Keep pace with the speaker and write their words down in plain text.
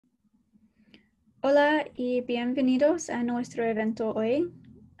Hola y bienvenidos a nuestro evento hoy.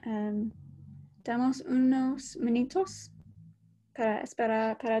 Damos unos minutos para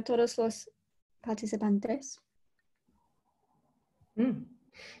esperar para todos los participantes.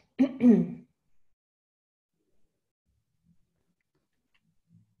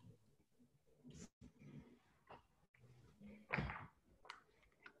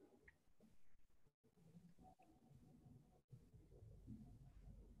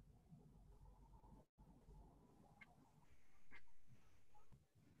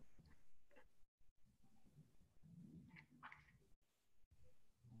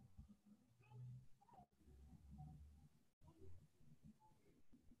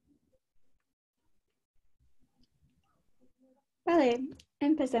 Vale,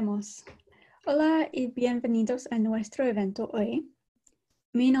 empecemos. Hola y bienvenidos a nuestro evento hoy.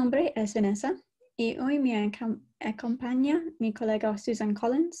 Mi nombre es Vanessa y hoy me acompaña mi colega Susan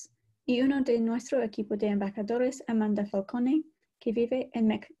Collins y uno de nuestro equipo de embajadores, Amanda Falcone, que vive en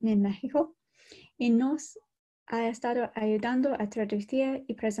México y nos ha estado ayudando a traducir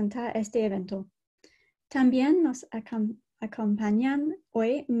y presentar este evento. También nos acompañan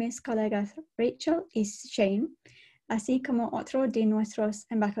hoy mis colegas Rachel y Shane, así como otro de nuestros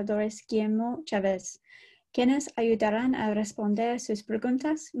embajadores, Guillermo Chávez, quienes ayudarán a responder sus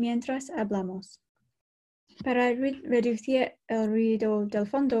preguntas mientras hablamos. Para reducir el ruido del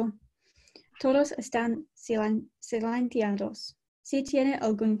fondo, todos están silenciados. Si tiene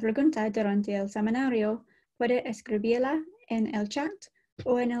alguna pregunta durante el seminario, puede escribirla en el chat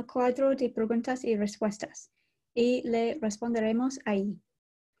o en el cuadro de preguntas y respuestas, y le responderemos ahí.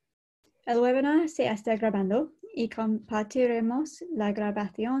 El webinar se está grabando y compartiremos la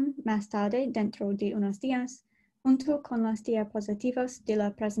grabación más tarde dentro de unos días, junto con las diapositivas de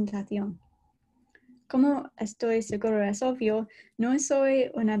la presentación. Como estoy seguro es obvio, no soy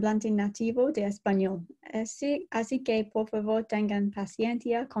un hablante nativo de español, así que por favor tengan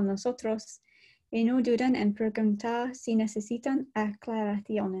paciencia con nosotros y no duden en preguntar si necesitan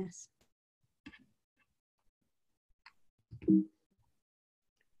aclaraciones.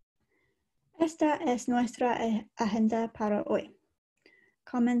 Esta es nuestra agenda para hoy.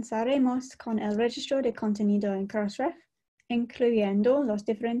 Comenzaremos con el registro de contenido en Crossref, incluyendo los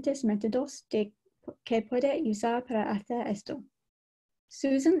diferentes métodos que puede usar para hacer esto.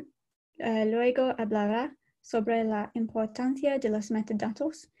 Susan luego hablará sobre la importancia de los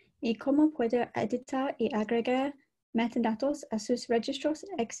metadatos y cómo puede editar y agregar metadatos a sus registros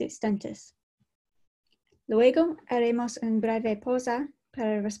existentes. Luego haremos una breve pausa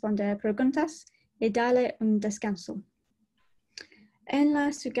para responder preguntas y darle un descanso. En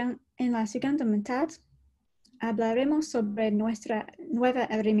la segunda mitad, hablaremos sobre nuestra nueva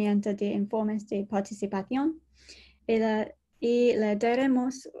herramienta de informes de participación y le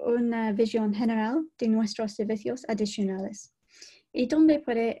daremos una visión general de nuestros servicios adicionales y donde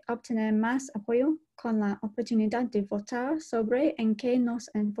puede obtener más apoyo con la oportunidad de votar sobre en qué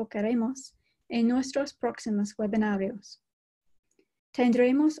nos enfocaremos en nuestros próximos webinarios.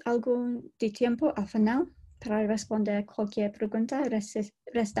 Tendremos algo de tiempo al final para responder cualquier pregunta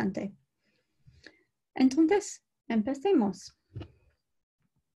restante. Entonces, empecemos.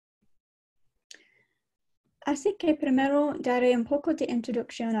 Así que primero daré un poco de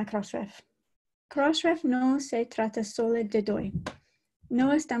introducción a Crossref. Crossref no se trata solo de DOI.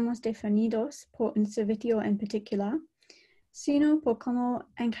 No estamos definidos por un servicio en particular, sino por cómo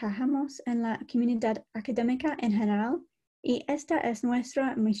encajamos en la comunidad académica en general, y esta es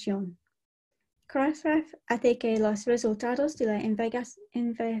nuestra misión. Crossref hace que los resultados de la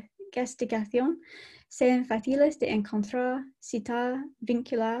investigación sean fáciles de encontrar, citar,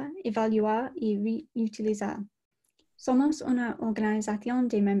 vincular, evaluar y reutilizar. Somos una organización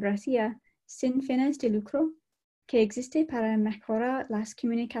de membresía sin fines de lucro que existe para mejorar las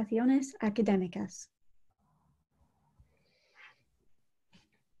comunicaciones académicas.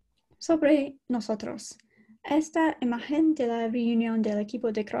 Sobre nosotros. Esta imagen de la reunión del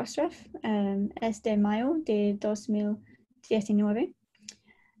equipo de Crossref es de mayo de 2019.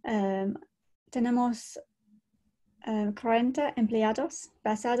 Tenemos 40 empleados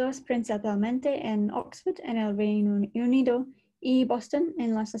basados principalmente en Oxford, en el Reino Unido, y Boston,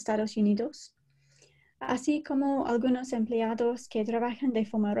 en los Estados Unidos, así como algunos empleados que trabajan de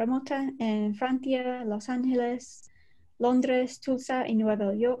forma remota en Francia, Los Ángeles, Londres, Tulsa y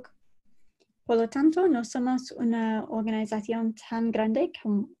Nueva York. Por lo tanto, no somos una organización tan grande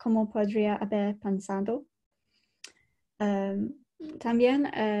como podría haber pensado. También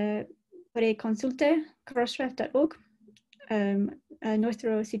puede consultar crossref.org,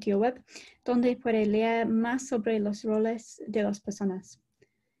 nuestro sitio web, donde puede leer más sobre los roles de las personas.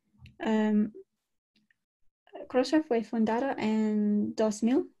 Crossref fue fundada en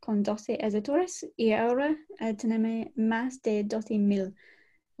 2000 con 12 editores y ahora tenemos más de 12,000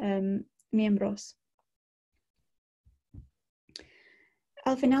 miembros.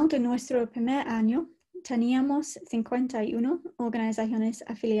 Al final de nuestro primer año, teníamos 51 organizaciones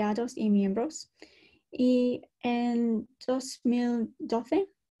afiliadas y miembros, y en 2012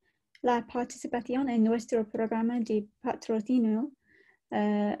 la participación en nuestro programa de patrocinio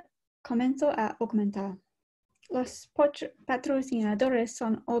comenzó a aumentar. Los patrocinadores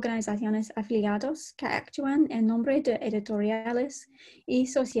son organizaciones afiliadas que actúan en nombre de editoriales y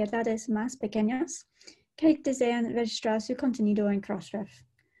sociedades más pequeñas que desean registrar su contenido en Crossref,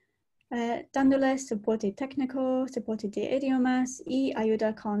 dándoles soporte técnico, soporte de idiomas y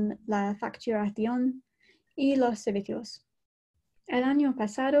ayuda con la facturación y los servicios. El año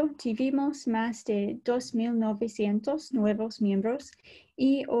pasado tuvimos más de 2,900 nuevos miembros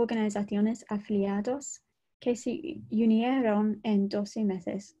y organizaciones afiliadas que se unieron en 12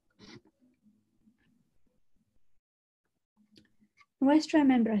 meses. Nuestra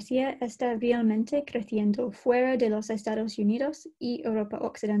membresía está realmente creciendo fuera de los Estados Unidos y Europa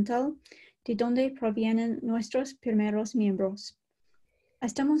Occidental, de donde provienen nuestros primeros miembros.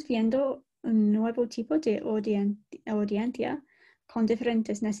 Estamos viendo un nuevo tipo de audiencia con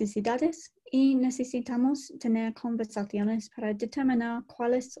diferentes necesidades y necesitamos tener conversaciones para determinar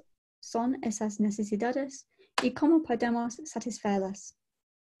cuáles son esas necesidades y cómo podemos satisfacerlas.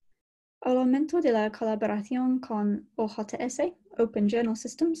 El aumento de la colaboración con OJS, Open Journal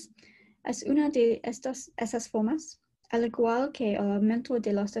Systems, es una de esas formas, al igual que el aumento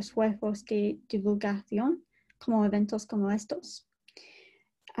de los esfuerzos de divulgación, como eventos como estos.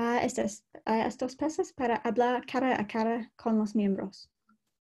 A estos pasos para hablar cara a cara con los miembros.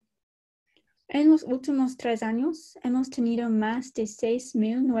 En los últimos 3 años, hemos tenido más de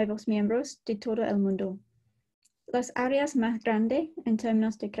 6,000 nuevos miembros de todo el mundo. Las áreas más grandes en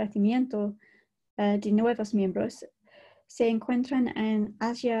términos de crecimiento de nuevos miembros se encuentran en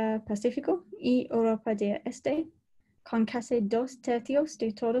Asia-Pacífico y Europa del Este, con casi 2/3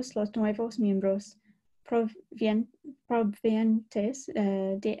 de todos los nuevos miembros provenientes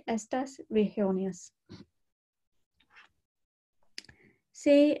de estas regiones.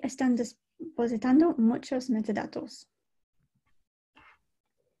 Se están depositando muchos metadatos.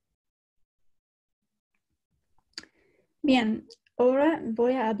 Bien, ahora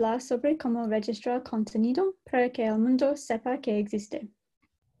voy a hablar sobre cómo registrar contenido para que el mundo sepa que existe.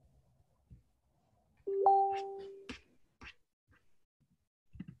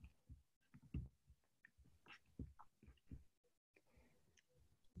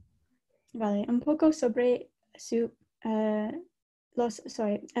 Vale, un poco sobre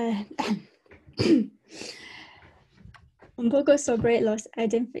un poco sobre los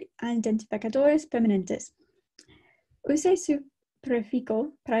identificadores permanentes. Use su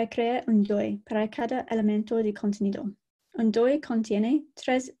prefijo para crear un DOI para cada elemento de contenido. Un DOI contiene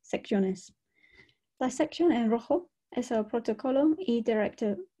 3 secciones. La sección en rojo es el protocolo y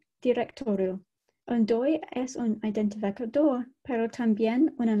directorio. Un DOI es un identificador, pero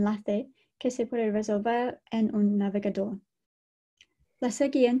también un enlace que se puede resolver en un navegador. La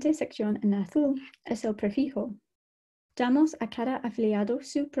siguiente sección en azul es el prefijo. Damos a cada afiliado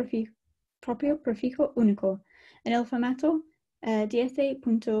su propio prefijo único en el formato 10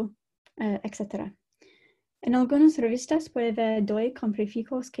 punto, etc. En algunas revistas puede ver DOI con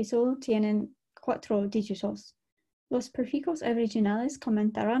prefijos que solo tienen 4 dígitos. Los prefijos originales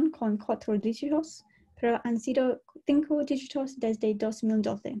comenzarán con 4 dígitos, pero han sido 5 dígitos desde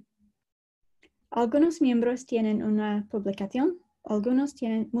 2012. Algunos miembros tienen una publicación, algunos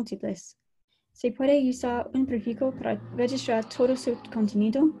tienen múltiples. Se puede usar un prefijo para registrar todo su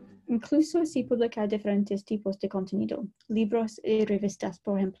contenido, incluso si publica diferentes tipos de contenido, libros y revistas,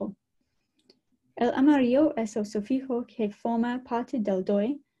 por ejemplo. El amarillo es el sufijo que forma parte del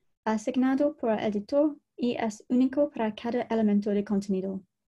DOI, asignado por el editor y es único para cada elemento de contenido.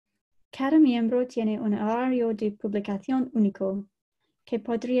 Cada miembro tiene un horario de publicación único, que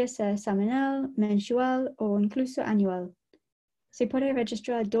podría ser semanal, mensual o incluso anual. Se puede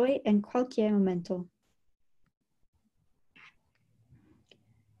registrar DOI en cualquier momento.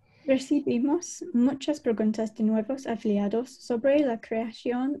 Recibimos muchas preguntas de nuevos afiliados sobre la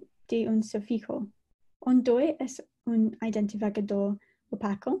creación de un sufijo. Un DOI es un identificador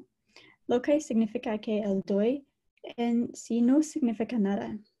opaco, lo que significa que el DOI en sí no significa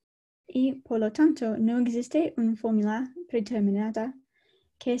nada, y por lo tanto no existe una fórmula predeterminada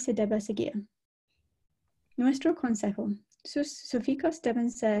que se deba seguir. Nuestro consejo: sus sufijos deben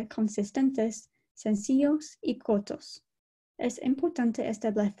ser consistentes, sencillos y cortos. Es importante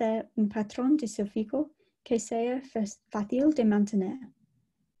establecer un patrón de sufijo que sea fácil de mantener.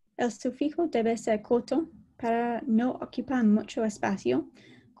 El sufijo debe ser corto para no ocupar mucho espacio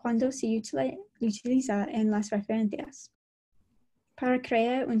cuando se utiliza en las referencias. Para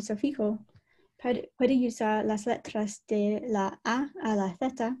crear un sufijo, puede usar las letras de la A a la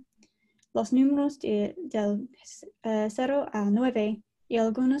Z, los números del 0 a 9 y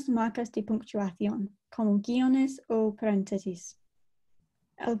algunas marcas de puntuación, como guiones o paréntesis.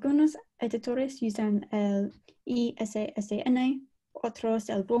 Algunos editores usan el ISSN, otros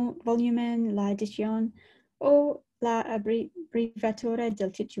el volumen, la edición o la abreviatura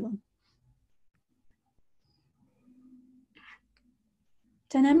del título.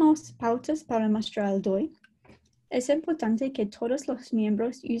 Tenemos pautas para mostrar el DOI. Es importante que todos los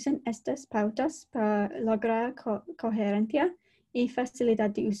miembros usen estas pautas para lograr coherencia y facilidad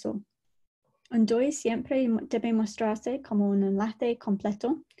de uso. Un DOI siempre debe mostrarse como un enlace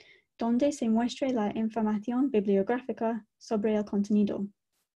completo, donde se muestre la información bibliográfica sobre el contenido.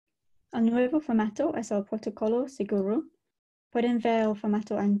 El nuevo formato es el protocolo seguro. Pueden ver el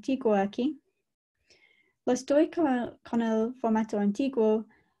formato antiguo aquí. Los DOI con el formato antiguo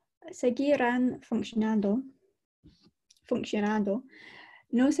seguirán funcionando.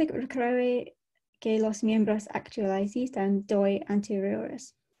 No se requiere que los miembros actualicen DOI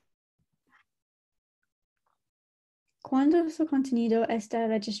anteriores. Cuando su contenido está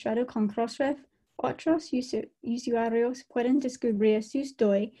registrado con Crossref, otros usuarios pueden descubrir sus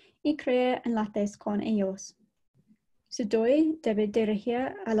DOI y crear enlaces con ellos. Su DOI debe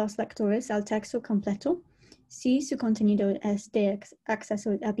dirigir a los lectores al texto completo si su contenido es de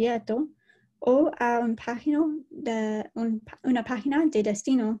acceso abierto o a una página de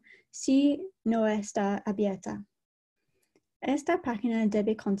destino si no está abierta. Esta página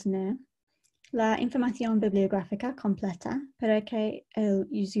debe contener la información bibliográfica completa para que el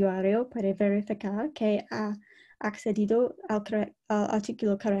usuario pueda verificar que ha accedido al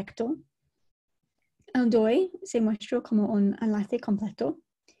artículo correcto. El DOI se muestra como un enlace completo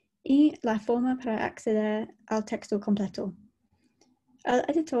y la forma para acceder al texto completo. El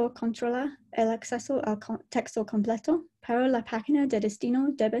editor controla el acceso al texto completo, pero la página de destino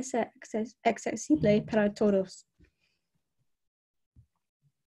debe ser accesible para todos.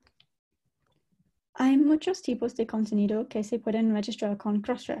 Hay muchos tipos de contenido que se pueden registrar con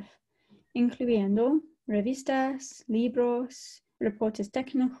Crossref, incluyendo revistas, libros, reportes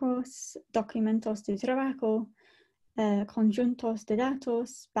técnicos, documentos de trabajo, conjuntos de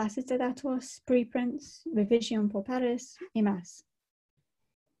datos, bases de datos, preprints, revisión por pares y más.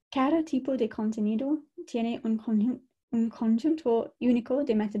 Cada tipo de contenido tiene un conjunto único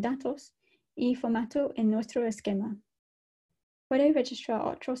de metadatos y formato en nuestro esquema. Puede registrar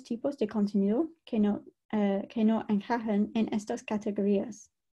otros tipos de contenido que no encajan en estas categorías.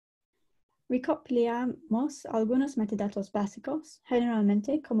 Recopilamos algunos metadatos básicos,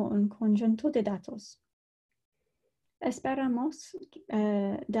 generalmente como un conjunto de datos. Esperamos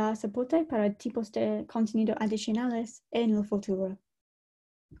dar soporte para tipos de contenido adicionales en el futuro.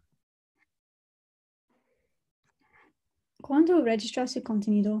 Cuando registra su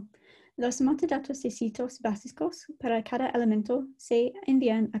contenido, los metadatos de sitios básicos para cada elemento se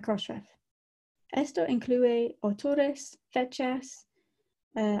envían a Crossref. Esto incluye autores, fechas,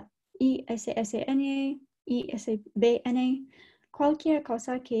 ISSN, ISBN, cualquier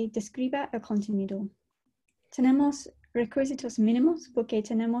cosa que describa el contenido. Tenemos requisitos mínimos porque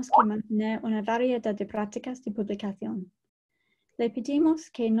tenemos que mantener una variedad de prácticas de publicación. Le pedimos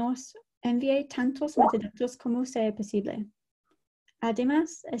que nos envíe tantos metadatos como sea posible.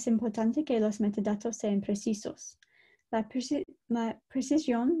 Además, es importante que los metadatos sean precisos. La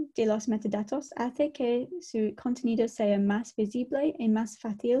precisión de los metadatos hace que su contenido sea más visible y más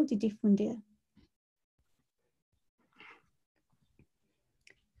fácil de difundir.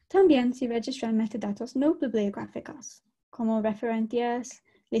 También se registran metadatos no bibliográficos, como referencias,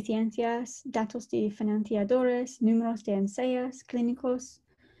 licencias, datos de financiadores, números de ensayos clínicos,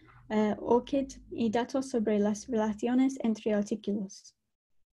 ORCID y datos sobre las relaciones entre artículos.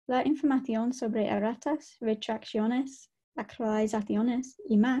 La información sobre erratas, retracciones, actualizaciones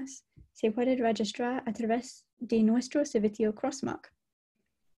y más se puede registrar a través de nuestro servicio Crossmark.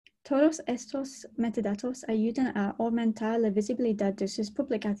 Todos estos metadatos ayudan a aumentar la visibilidad de sus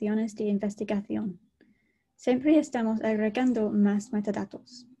publicaciones de investigación. Siempre estamos agregando más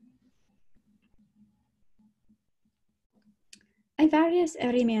metadatos. Hay varias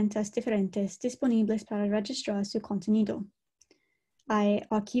herramientas diferentes disponibles para registrar su contenido. Hay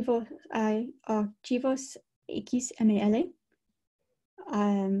archivos XML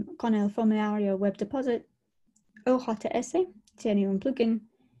con el formulario Web Deposit. OJS tiene un plugin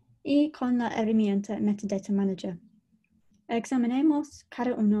y con la herramienta Metadata Manager. Examinemos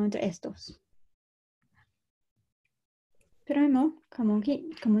cada uno de estos. Primero,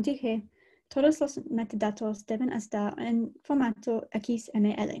 como dije, todos los metadatos deben estar en formato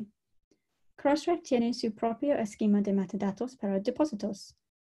XML. Crossref tiene su propio esquema de metadatos para depósitos.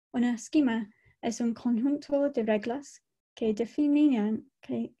 Un esquema es un conjunto de reglas que definen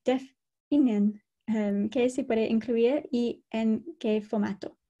qué se puede incluir y en qué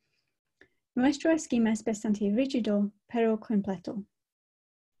formato. Nuestro esquema es bastante rígido, pero completo.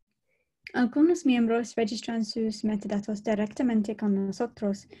 Algunos miembros registran sus metadatos directamente con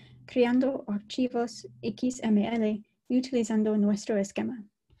nosotros, creando archivos XML y utilizando nuestro esquema.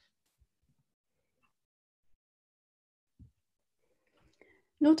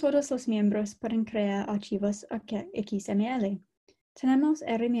 No todos los miembros pueden crear archivos XML. Tenemos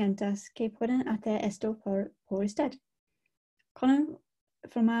herramientas que pueden hacer esto por usted. Con el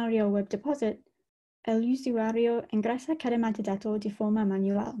formulario Web Deposit, el usuario ingresa cada metadato de forma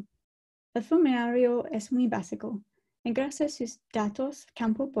manual. El formulario es muy básico. Ingresa sus datos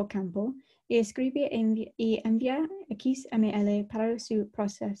campo por campo y escribe y envía XML para su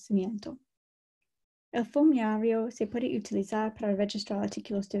procesamiento. El formulario se puede utilizar para registrar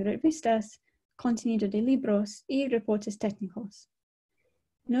artículos de revistas, contenido de libros y reportes técnicos.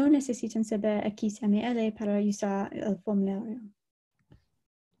 No necesitan saber XML para usar el formulario.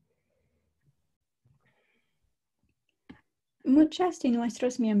 Muchos de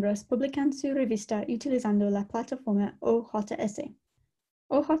nuestros miembros publican su revista utilizando la plataforma OJS.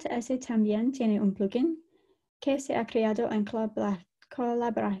 OJS también tiene un plugin que se ha creado en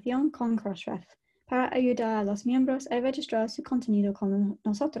colaboración con Crossref para ayudar a los miembros a registrar su contenido con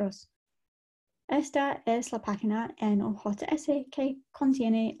nosotros. Esta es la página en OJS que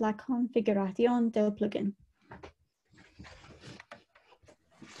contiene la configuración del plugin.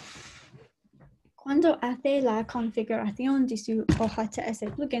 Cuando hace la configuración de su OJS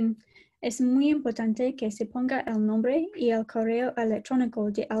plugin, es muy importante que se ponga el nombre y el correo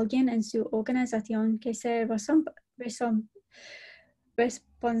electrónico de alguien en su organización que sea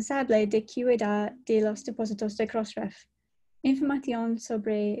responsable de cuidar de los depósitos de Crossref. Información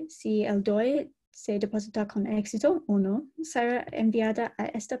sobre si el DOI se deposita con éxito o no será enviada a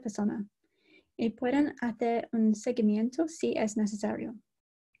esta persona y pueden hacer un seguimiento si es necesario.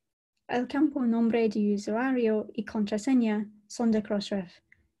 El campo nombre de usuario y contraseña son de Crossref.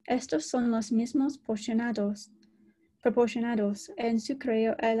 Estos son los mismos proporcionados en su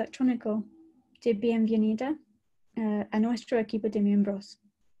correo electrónico de bienvenida a nuestro equipo de miembros.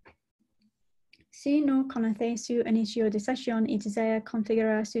 Si no conoce su inicio de sesión y desea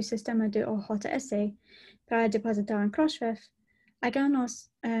configurar su sistema de OJS para depositar en Crossref,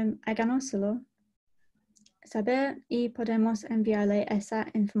 háganoslo saber y podemos enviarle esa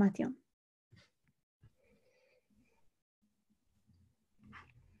información.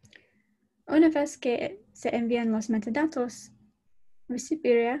 Una vez que se envían los metadatos,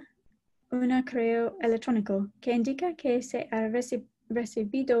 recibirá un correo electrónico que indica que se ha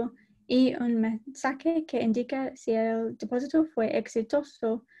recibido y un mensaje que indica si el depósito fue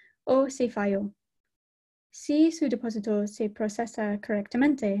exitoso o si falló. Si su depósito se procesa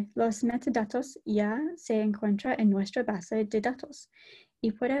correctamente, los metadatos ya se encuentran en nuestra base de datos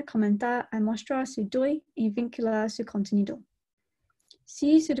y puede comenzar a mostrar su DOI y vincular su contenido.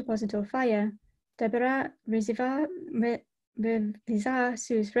 Si su depósito falla, deberá revisar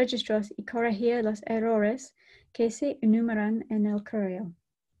sus registros y corregir los errores que se enumeran en el correo.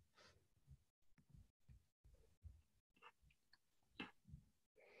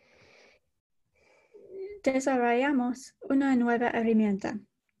 Desarrollamos una nueva herramienta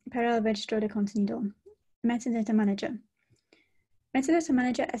para el registro de contenido, Metadata Manager. Metadata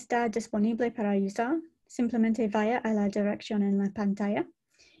Manager está disponible para usar. Simplemente vaya a la dirección en la pantalla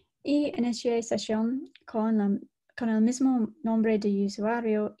y inicie sesión con el mismo nombre de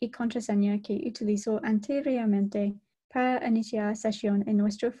usuario y contraseña que utilizó anteriormente para iniciar sesión en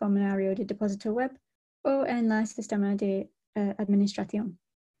nuestro formulario de depósito web o en el sistema de administración.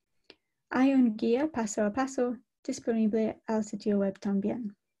 Hay un guía paso a paso disponible al sitio web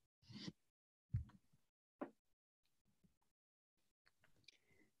también.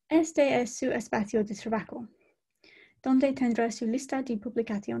 Este es su espacio de trabajo, donde tendrá su lista de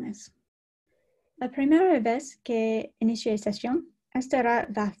publicaciones. La primera vez que inicie sesión estará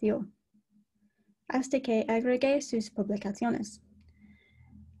vacío, hasta que agregue sus publicaciones.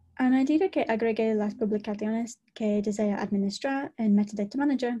 A medida que agregue las publicaciones que desea administrar en Metadata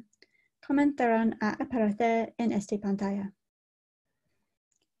Manager, comenzarán a aparecer en esta pantalla.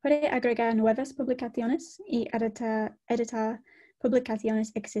 Puede agregar nuevas publicaciones y editar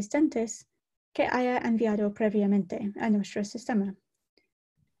publicaciones existentes que haya enviado previamente a nuestro sistema.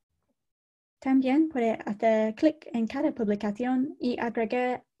 También puede hacer clic en cada publicación y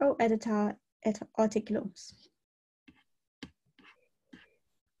agregar o editar artículos.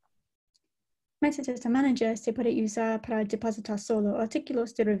 Metadata Manager se puede usar para depositar solo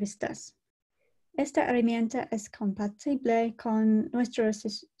artículos de revistas. Esta herramienta es compatible con nuestro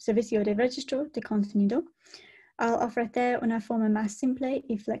servicio de registro de contenido al ofrecer una forma más simple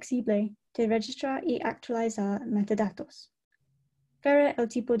y flexible de registrar y actualizar metadatos. Verá el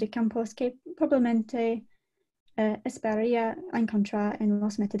tipo de campos que probablemente esperaría encontrar en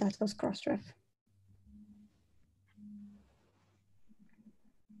los metadatos Crossref.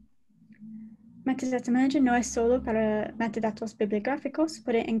 Metadata Manager no es solo para metadatos bibliográficos,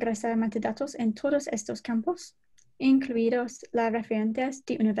 puede ingresar metadatos en todos estos campos, incluidos las referencias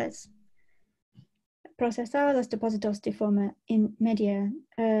de una vez. Procesar los depósitos de forma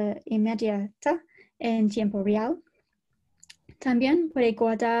inmediata en tiempo real. También puede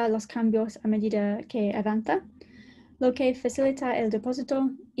guardar los cambios a medida que avanza, lo que facilita el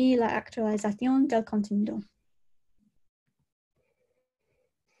depósito y la actualización del contenido.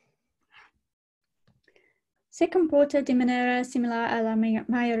 Se comporta de manera similar a la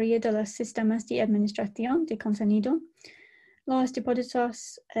mayoría de los sistemas de administración de contenido. Los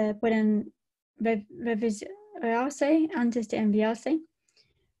depósitos pueden revisarse antes de enviarse.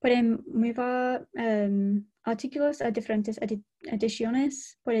 Pueden mover artículos a diferentes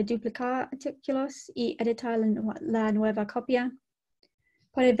ediciones. Puede duplicar artículos y editar la nueva copia.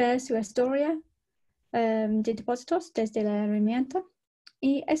 Puede ver su historia de depósitos desde la herramienta.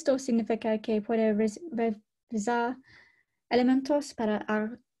 Y esto significa que puede revisar elementos para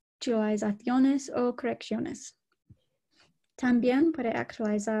actualizaciones o correcciones. También puede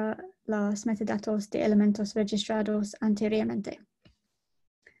actualizar los metadatos de elementos registrados anteriormente.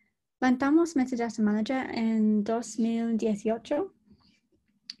 Lanzamos Metadata Manager en 2018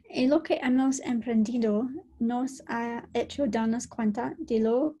 y lo que hemos emprendido nos ha hecho darnos cuenta de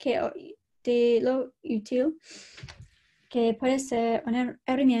lo útil que puede ser una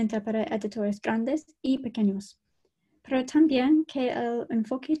herramienta para editores grandes y pequeños, pero también que el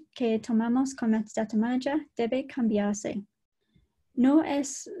enfoque que tomamos con Metadata Manager debe cambiarse. No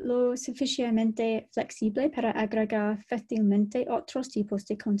es lo suficientemente flexible para agregar fácilmente otros tipos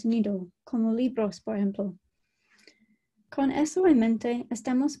de contenido, como libros, por ejemplo. Con eso en mente,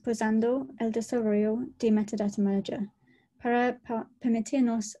 estamos usando el desarrollo de Metadata Manager para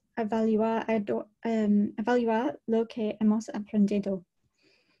permitirnos evaluar lo que hemos aprendido.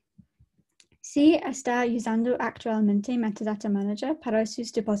 Si está usando actualmente Metadata Manager para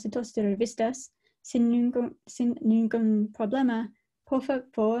sus depósitos de revistas sin ningún problema, por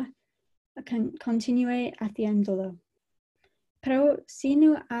favor, continúe haciéndolo. Pero si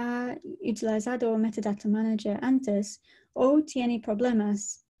no ha utilizado Metadata Manager antes o tiene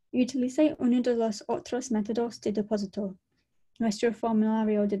problemas, utilice uno de los otros métodos de depósito. Nuestro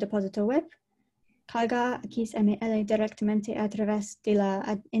formulario de depósito web, carga XML directamente a través de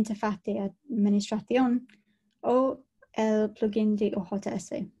la interfaz de administración o el plugin de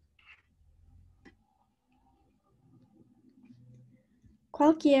OJS.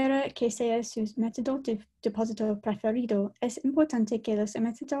 Cualquiera que sea su método de depósito preferido, es importante que los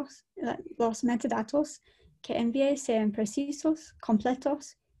metadatos que envíe sean precisos,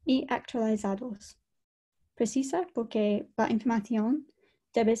 completos y actualizados. Precisa porque la información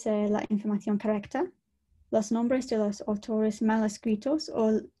debe ser la información correcta, los nombres de los autores mal escritos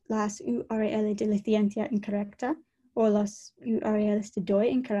o las URL de licencia incorrecta o las URLs de DOI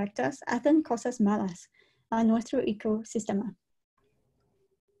incorrectas hacen cosas malas a nuestro ecosistema.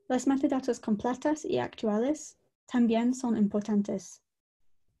 Los metadatos completos y actuales también son importantes.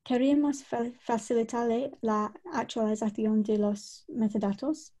 Queremos facilitarle la actualización de los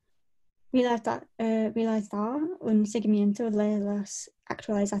metadatos, realizar un seguimiento de las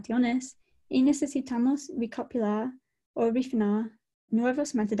actualizaciones y necesitamos recopilar o refinar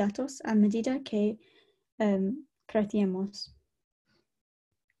nuevos metadatos a medida que crecemos.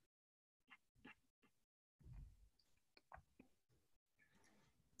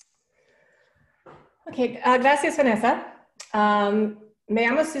 Okay, gracias, Vanessa. Me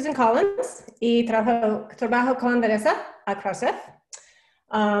llamo Susan Collins y trabajo con Vanessa a Crossref.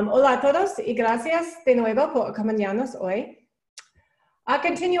 Hola a todos y gracias de nuevo por acompañarnos hoy. A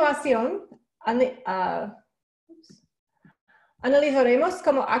continuación, analizaremos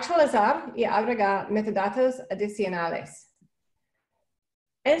cómo actualizar y agregar metadatos adicionales.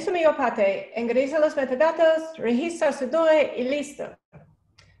 En su mayor parte, ingresa los metadatos, registra su DOI y listo.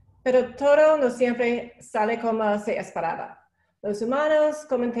 Pero todo no siempre sale como se esperaba. Los humanos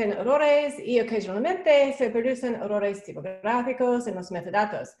cometen errores y ocasionalmente se producen errores tipográficos en los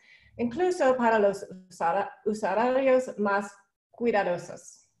metadatos, incluso para los usuarios más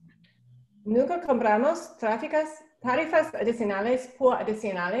cuidadosos. Nunca compramos tarifas adicionales por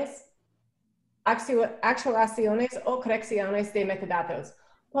adicionales, actualizaciones o correcciones de metadatos,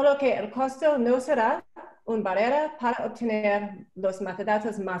 por lo que el costo no será una barrera para obtener los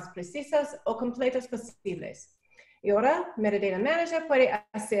metadatos más precisos o completos posibles. Y ahora, Metadata Manager puede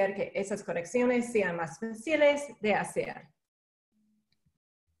hacer que esas correcciones sean más fáciles de hacer.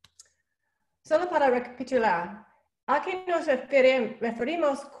 Solo para recapitular, ¿a qué nos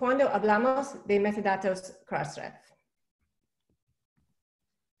referimos cuando hablamos de metadatos Crossref?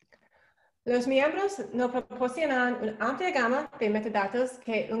 Los miembros nos proporcionan una amplia gama de metadatos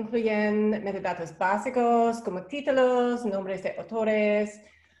que incluyen metadatos básicos como títulos, nombres de autores,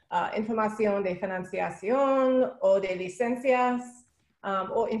 información de financiación o de licencias,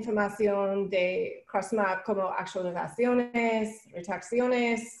 o información de Crossmark como actualizaciones,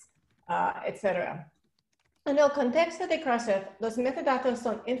 retracciones, etc. En el contexto de Crossref, los metadatos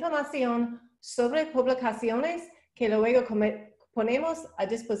son información sobre publicaciones que luego ponemos a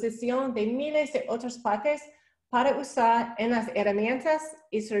disposición de miles de otras partes para usar en las herramientas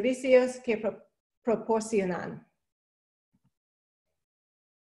y servicios que proporcionan.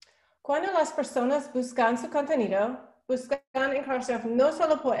 Cuando las personas buscan su contenido, buscan en Crossref no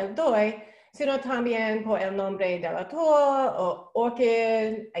solo por el DOI, sino también por el nombre del autor o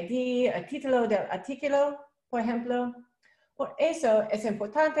ORCID, ID, el título del artículo, por ejemplo. Por eso es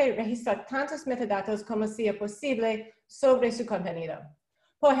importante registrar tantos metadatos como sea posible sobre su contenido.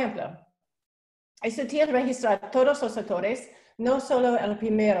 Por ejemplo, es útil registrar todos los autores, no solo el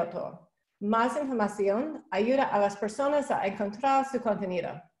primer autor. Más información ayuda a las personas a encontrar su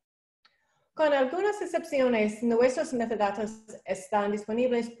contenido. Con algunas excepciones, nuestros metadatos están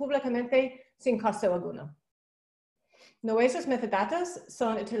disponibles públicamente sin costo alguno. Nuestros metadatos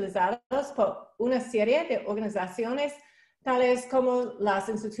son utilizados por una serie de organizaciones tales como las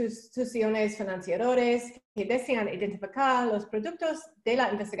instituciones financieras que desean identificar los productos de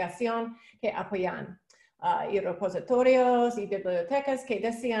la investigación que apoyan, y repositorios y bibliotecas que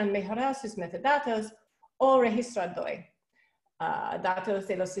desean mejorar sus metadatos o registrar DOI. Datos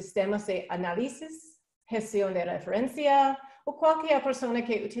de los sistemas de análisis, gestión de referencia o cualquier persona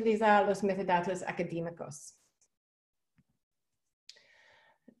que utiliza los metadatos académicos.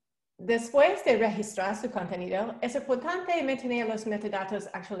 Después de registrar su contenido, es importante mantener los metadatos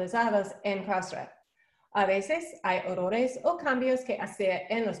actualizados en Crossref. A veces hay errores o cambios que hacer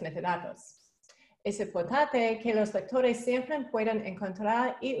en los metadatos. Es importante que los lectores siempre puedan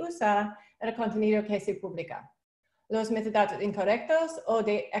encontrar y usar el contenido que se publica. Los metadatos incorrectos o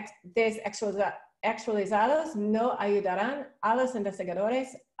desactualizados no ayudarán a los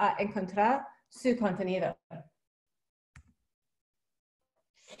investigadores a encontrar su contenido.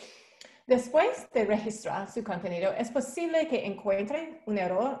 Después de registrar su contenido, es posible que encuentre un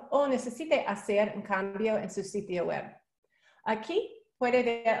error o necesite hacer un cambio en su sitio web. Aquí puede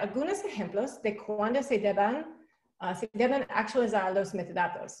ver algunos ejemplos de cuándo se deben actualizar los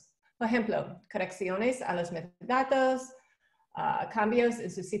metadatos. Por ejemplo, correcciones a los metadatos, cambios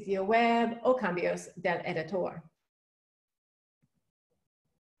en su sitio web o cambios del editor.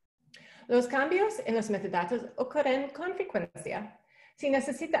 Los cambios en los metadatos ocurren con frecuencia. Si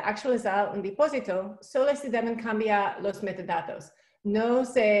necesita actualizar un depósito, solo se deben cambiar los metadatos. No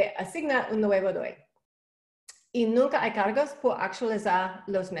se asigna un nuevo DOI. Y nunca hay cargos por actualizar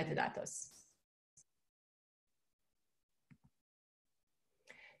los metadatos.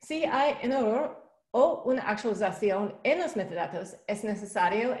 Si hay un error o una actualización en los metadatos, es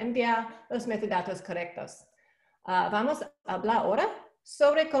necesario enviar los metadatos correctos. Vamos a hablar ahora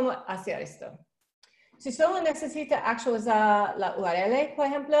sobre cómo hacer esto. Si solo necesita actualizar la URL, por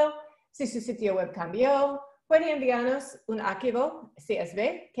ejemplo, si su sitio web cambió, puede enviarnos un archivo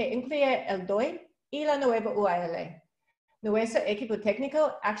CSV que incluye el DOI y la nueva URL. Nuestro equipo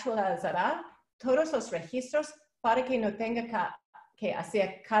técnico actualizará todos los registros para que no tenga que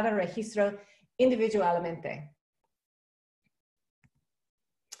hacer cada registro individualmente.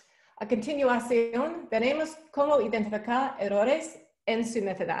 A continuación, veremos cómo identificar errores en su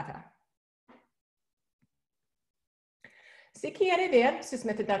metadata. Si quiere ver sus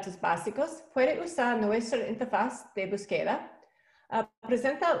metadatos básicos, puede usar nuestra interfaz de búsqueda.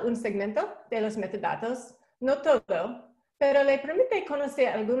 Presenta un segmento de los metadatos, no todo, pero le permite conocer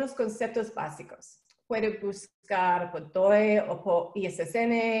algunos conceptos básicos. Puede buscar por DOI o por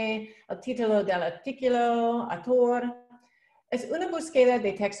ISSN, el título del artículo, autor. Es una búsqueda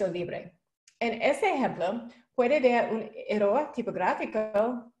de texto libre. En este ejemplo, puede ver un error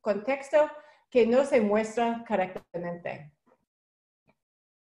tipográfico con texto que no se muestra correctamente.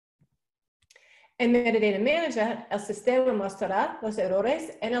 En Metadata Manager, el sistema mostrará los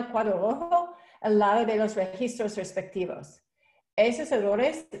errores en el cuadro rojo al lado de los registros respectivos. Esos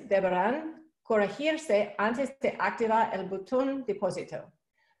errores deberán corregirse antes de activar el botón Depósito.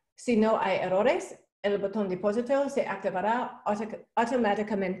 Si no hay errores, el botón Depósito se activará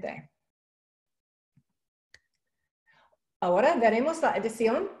automáticamente. Ahora veremos la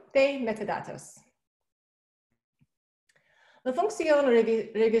edición de metadatos. La función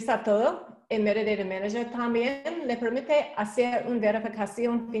Revisar todo en Metadata Manager también le permite hacer una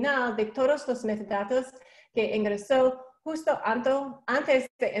verificación final de todos los metadatos que ingresó justo antes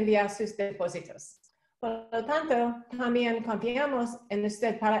de enviar sus depósitos. Por lo tanto, también confiamos en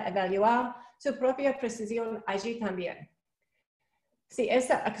usted para evaluar su propia precisión allí también. Si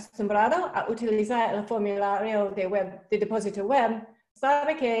está acostumbrado a utilizar el formulario de depósito web,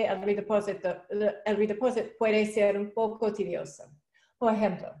 sabe que el redepósito puede ser un poco tedioso. Por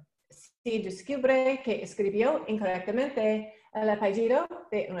ejemplo, si descubre que escribió incorrectamente el apellido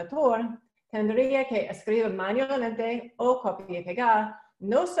de un autor, tendría que escribir manualmente o copiar y pegar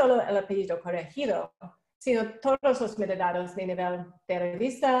no solo el apellido corregido, sino todos los metadatos de nivel de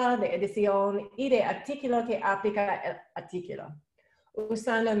revista, de edición y de artículo que aplica el artículo.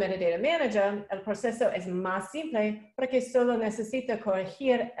 Usando Metadata Manager, el proceso es más simple porque solo necesita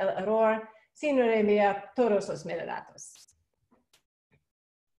corregir el error sin reenviar todos los metadatos.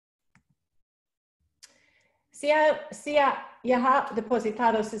 Si ya ha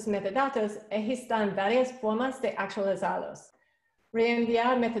depositado sus metadatos, existan varias formas de actualizarlos.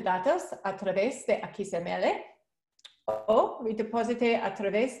 Reenviar metadatos a través de XML o redeposite a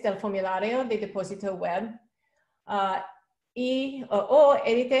través del formulario de depósito web o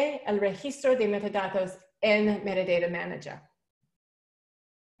edite el registro de metadatos en Metadata Manager.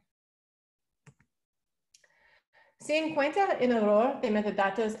 Si encuentra un error de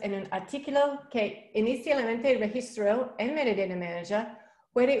metadatos en un artículo que inicialmente registró en Metadata Manager,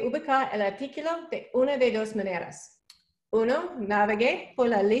 puede ubicar el artículo de una de dos maneras. 1. Navegue por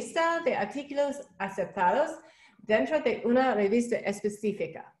la lista de artículos aceptados dentro de una revista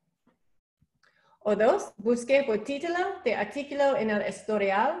específica. O 2. Busque por título de artículo en el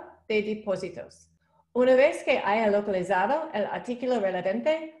historial de depósitos. Una vez que haya localizado el artículo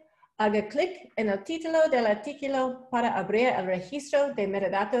relevante, haga clic en el título del artículo para abrir el registro de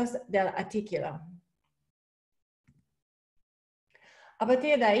metadatos del artículo. A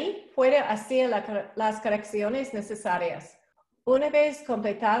partir de ahí, puede hacer las correcciones necesarias. Una vez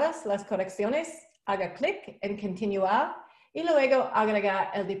completadas las correcciones, haga clic en Continuar y luego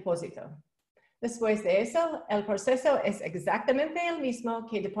agregar el depósito. Después de eso, el proceso es exactamente el mismo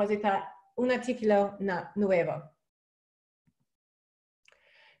que depositar un artículo nuevo.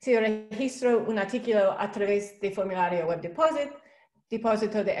 Si registro un artículo a través de formulario Web Deposit,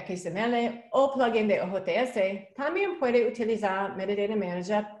 depósito de XML o plugin de OJS, también puede utilizar Metadata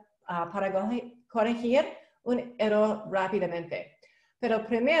Manager para corregir un error rápidamente. Pero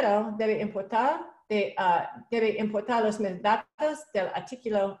primero debe importar los metadatos del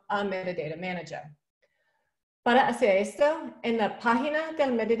artículo a Metadata Manager. Para hacer esto, en la página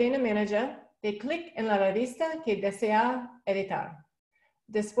del Metadata Manager, dé clic en la revista que desea editar.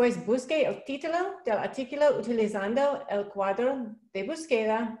 Después busque el título del artículo utilizando el cuadro de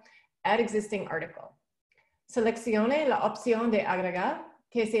búsqueda Add Existing Article. Seleccione la opción de agregar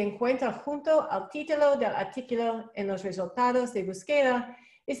que se encuentra junto al título del artículo en los resultados de búsqueda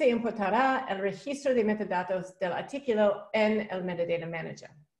y se importará el registro de metadatos del artículo en el Metadata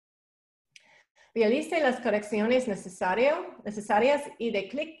Manager. Realice las correcciones necesarias y dé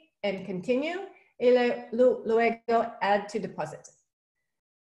clic en Continue y luego Add to Deposit.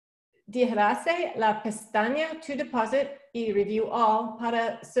 Diríjase la pestaña To Deposit y Review All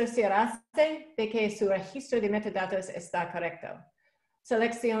para cerciorarse de que su registro de metadatos está correcto.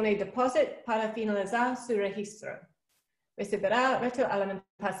 Seleccione Deposit para finalizar su registro. Recibirá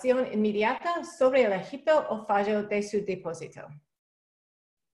retroalimentación inmediata sobre el éxito o fallo de su depósito.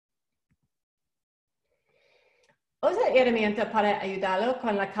 Otra herramienta para ayudarlo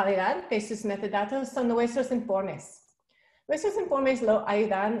con la calidad de sus metadatos son nuestros informes. Nuestros informes lo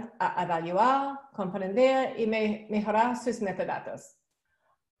ayudan a evaluar, comprender y mejorar sus metadatos.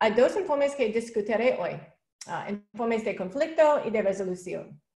 Hay dos informes que discutiré hoy, informes de conflicto y de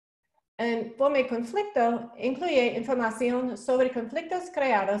resolución. El informe conflicto incluye información sobre conflictos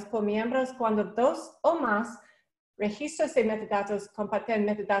creados por miembros cuando dos o más registros de metadatos comparten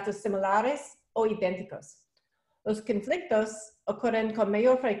metadatos similares o idénticos. Los conflictos ocurren con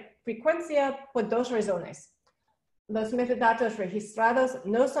mayor frecuencia por dos razones. los metadatos registrados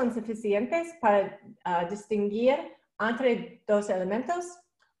no son suficientes para distinguir entre dos elementos,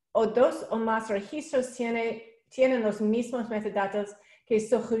 o dos o más registros tienen los mismos metadatos que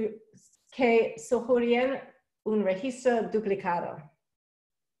sugieren un registro duplicado.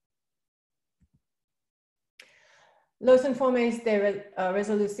 Los informes de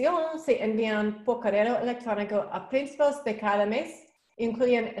resolución se envían por correo electrónico a principios de cada mes.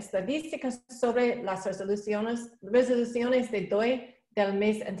 Incluyen estadísticas sobre las resoluciones de DOI del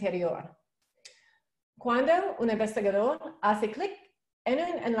mes anterior. Cuando un investigador hace clic en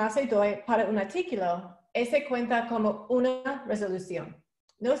un enlace DOI para un artículo, ese cuenta como una resolución.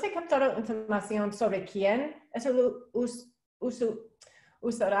 No se captura información sobre quién es el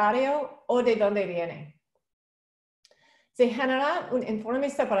usuario o de dónde viene. Se genera un informe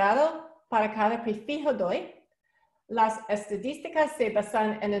separado para cada prefijo DOI. Las estadísticas se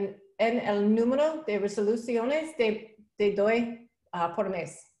basan en el número de resoluciones de DOI por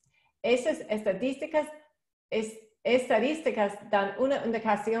mes. Esas estadísticas dan una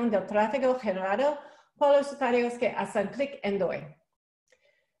indicación del tráfico generado por los usuarios que hacen clic en DOI.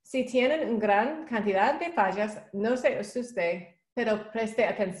 Si tienen una gran cantidad de fallas, no se asuste, pero preste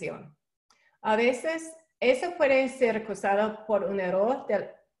atención. A veces, eso puede ser causado por un error del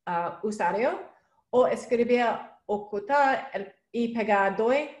usuario o escribir ocultar y pegar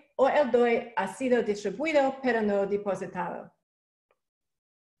DOI, o el DOI ha sido distribuido pero no depositado.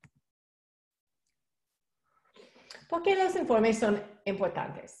 ¿Por qué los informes son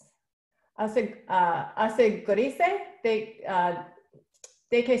importantes? Asegúrese de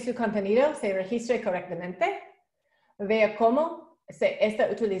que su contenido se registre correctamente, vea cómo se está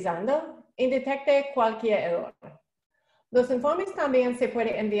utilizando y detecte cualquier error. Los informes también se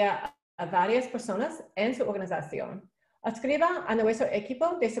pueden enviar a varias personas en su organización. Escriba a nuestro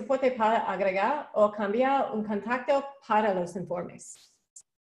equipo de soporte para agregar o cambiar un contacto para los informes.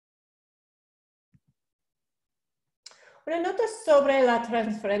 Una nota sobre la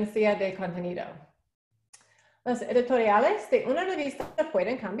transferencia de contenido. Los editoriales de una revista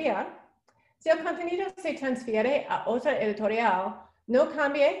pueden cambiar. Si el contenido se transfiere a otra editorial, no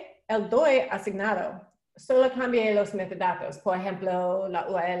cambie el DOI asignado, solo cambie los metadatos, por ejemplo, la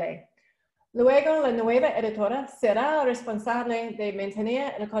URL. Luego, la nueva editora será responsable de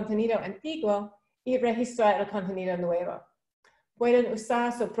mantener el contenido antiguo y registrar el contenido nuevo. Pueden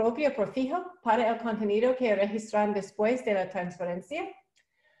usar su propio prefijo para el contenido que registran después de la transferencia,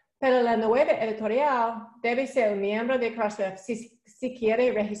 pero la nueva editorial debe ser un miembro de Crossref si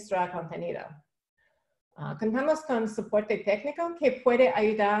quiere registrar contenido. Contamos con soporte técnico que puede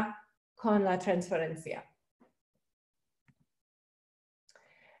ayudar con la transferencia.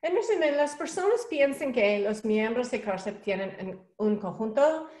 En resumen, las personas piensan que los miembros de Crossref tienen un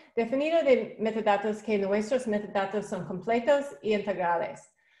conjunto definido de metadatos, que nuestros metadatos son completos y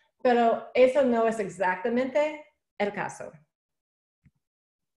integrales, pero eso no es exactamente el caso.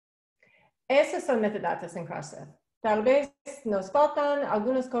 Esos son metadatos en Crossref. Tal vez nos faltan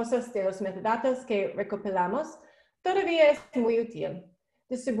algunas cosas de los metadatos que recopilamos. Todavía es muy útil.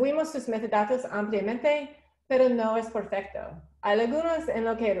 Distribuimos sus metadatos ampliamente, pero no es perfecto. Hay algunos en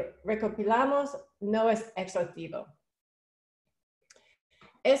lo que recopilamos no es exhaustivo.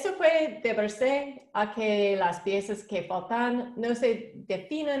 Eso puede deberse a que las piezas que faltan no se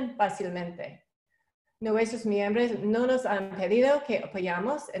definen fácilmente. Nuestros miembros no nos han pedido que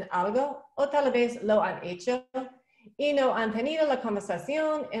apoyamos en algo, o tal vez lo han hecho y no han tenido la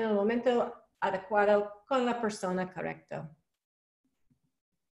conversación en el momento adecuado con la persona correcta.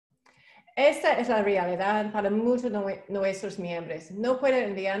 Esta es la realidad para muchos de nuestros miembros. No pueden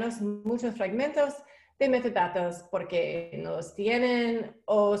enviarnos muchos fragmentos de metadatos porque no los tienen,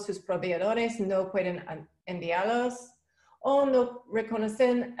 o sus proveedores no pueden enviarlos, o no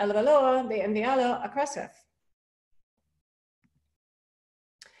reconocen el valor de enviarlo a Crossref.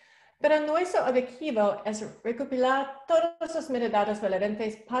 Pero nuestro objetivo es recopilar todos los metadatos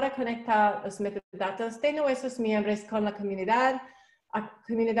relevantes para conectar los metadatos de nuestros miembros con la comunidad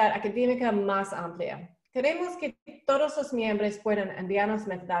académica más amplia. Queremos que todos los miembros puedan enviarnos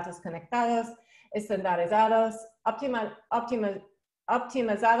metadatos conectados, estandarizados,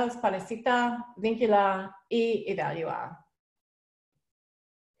 optimizados para citar, vincular y evaluar.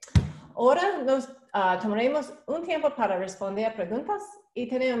 Ahora nos tomaremos un tiempo para responder preguntas y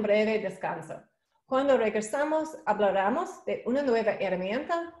tener un breve descanso. Cuando regresamos, hablaremos de una nueva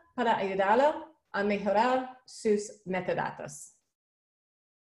herramienta para ayudarlo a mejorar sus metadatos.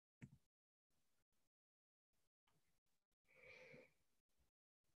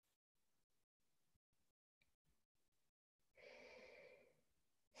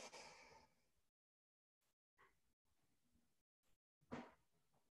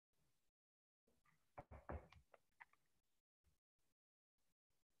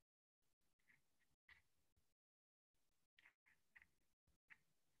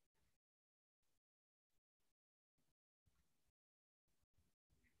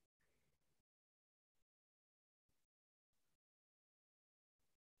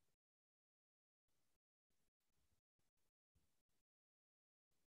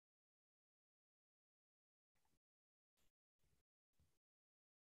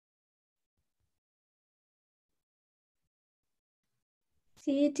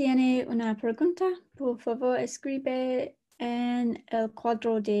 Si tiene una pregunta, por favor escribe en el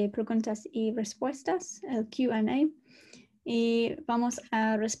cuadro de preguntas y respuestas, el Q&A, y vamos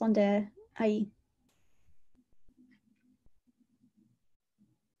a responder ahí.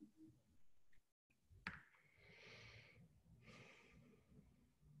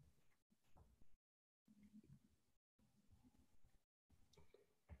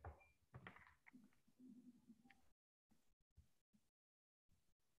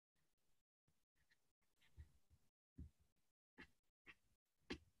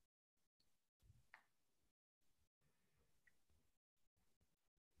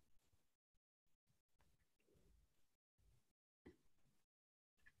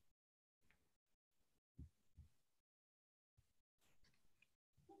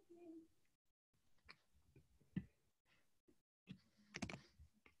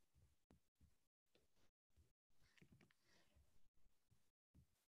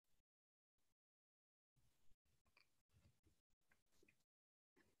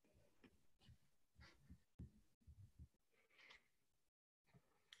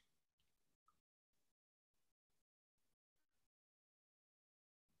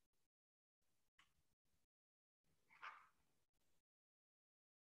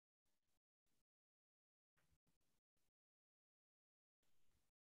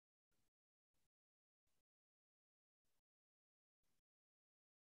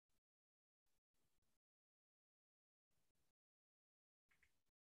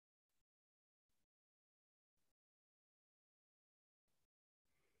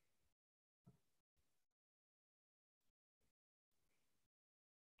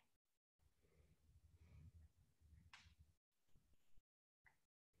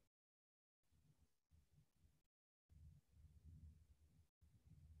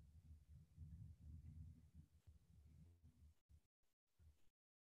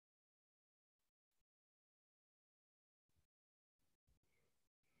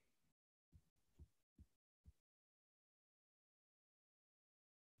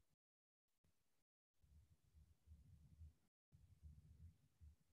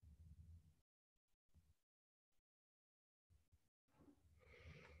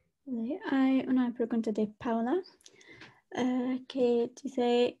 Hay una pregunta de Paula que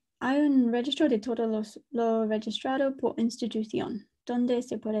dice, hay un registro de todos lo registrado por institución, ¿dónde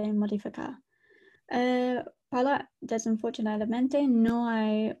se puede modificar? Paula, desafortunadamente no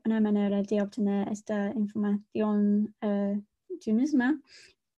hay una manera de obtener esta información tú misma,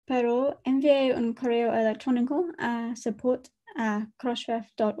 pero envíe un correo electrónico a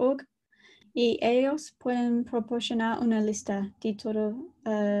support@crossref.org y ellos pueden proporcionar una lista de todo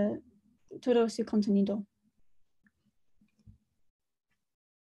su contenido.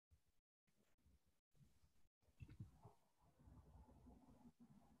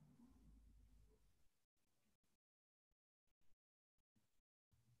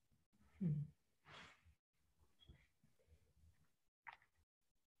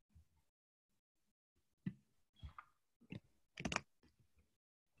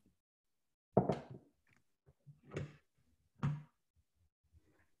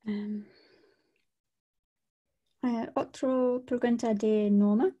 Otra pregunta de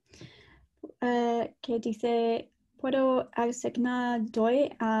Norma que dice, ¿puedo asignar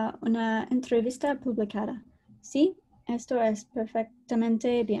DOI a una entrevista publicada? Sí, esto es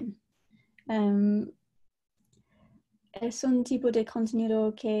perfectamente bien. Es un tipo de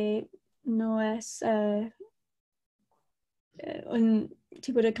contenido que no es un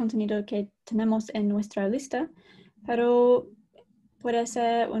tipo de contenido que tenemos en nuestra lista, pero puede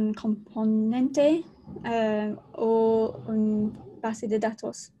ser un componente o una base de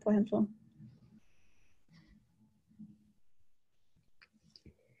datos, por ejemplo.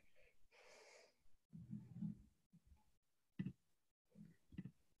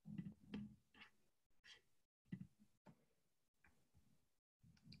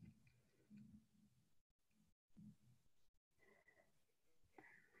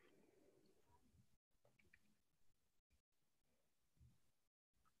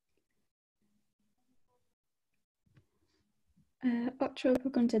 Otra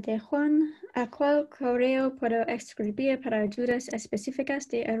pregunta de Juan. ¿A cuál correo puedo escribir para ayudas específicas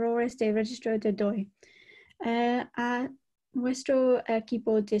de errores de registro de DOI? A nuestro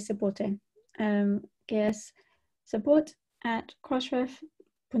equipo de soporte, que es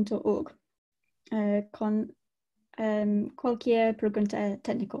support@crossref.org, con cualquier pregunta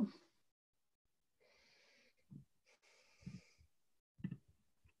técnica.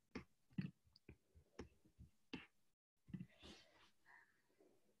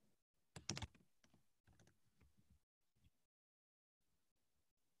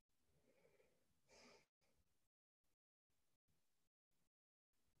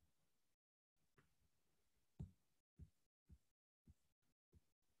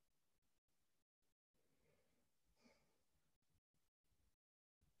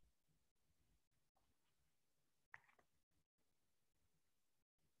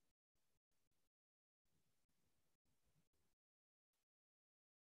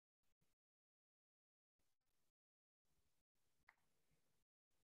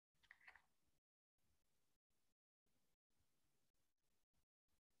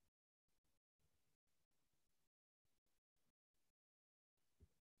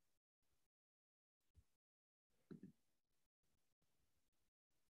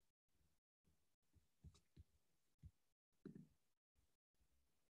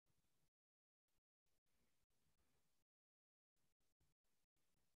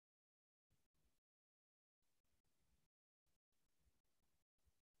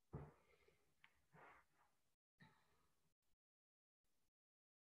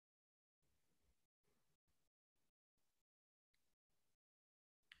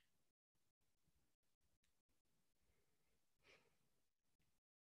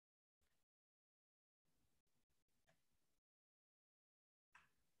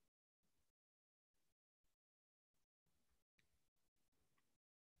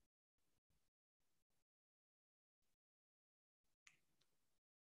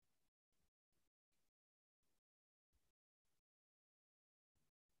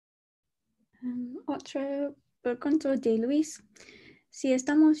 Otra pregunta de Luis. Si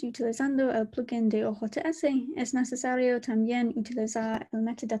estamos utilizando el plugin de OJS, ¿es necesario también utilizar el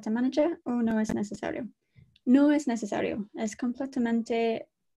Metadata Manager o no es necesario? No es necesario, es completamente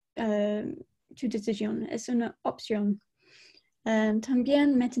tu decisión, es una opción.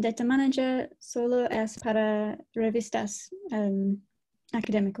 También Metadata Manager solo es para revistas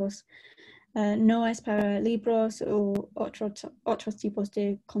académicos, no es para libros o otros tipos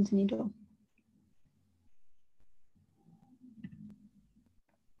de contenido.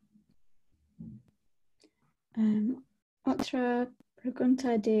 Otra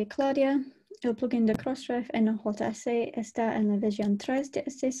pregunta de Claudia. ¿El plugin de Crossref en OJS está en la versión 3 de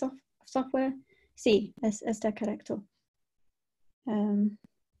este software? Sí, está correcto.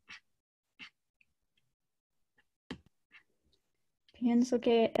 Pienso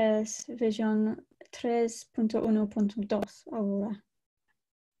que es versión 3.1.2 ahora.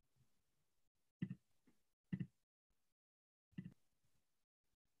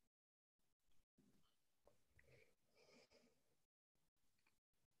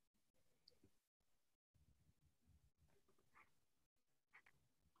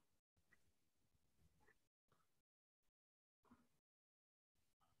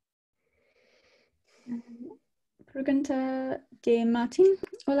 Pregunta de Martín.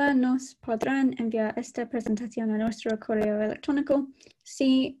 Hola, ¿nos podrán enviar esta presentación a nuestro correo electrónico?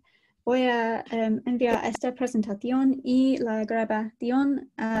 Sí, voy a enviar esta presentación y la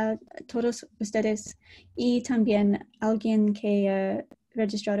grabación a todos ustedes y también a alguien que ha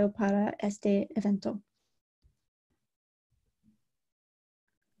registrado para este evento.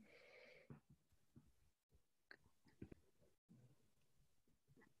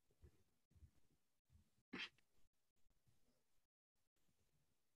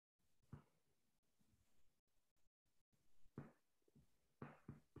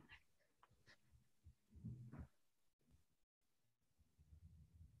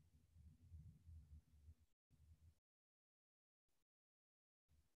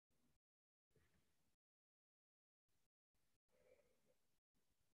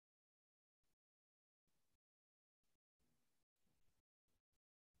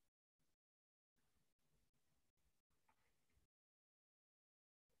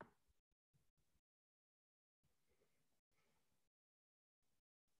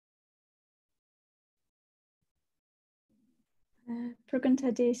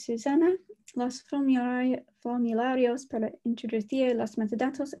 Pregunta de Susana. Los formularios para introducir los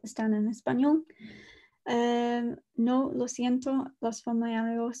metadatos están en español. No, lo siento, los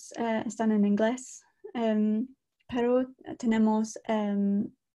formularios están en inglés, pero tenemos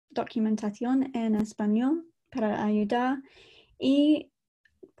documentación en español para ayudar y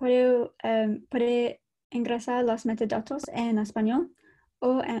puede ingresar los metadatos en español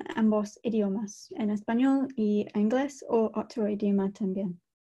o en ambos idiomas, en español y inglés o otro idioma también.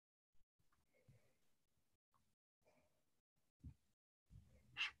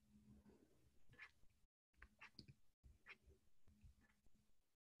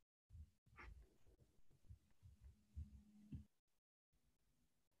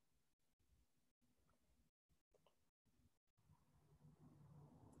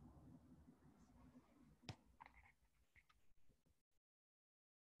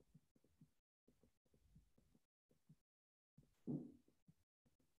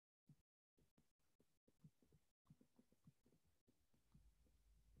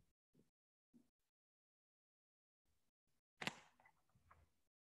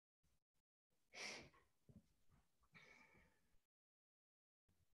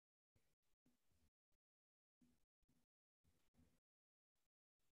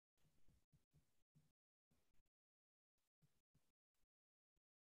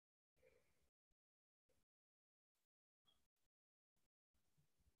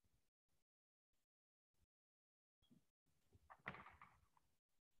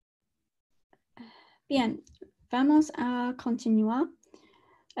 Bien, vamos a continuar.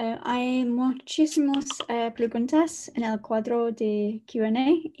 Hay muchísimas preguntas en el cuadro de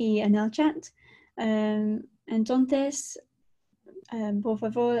Q&A y en el chat. Entonces, por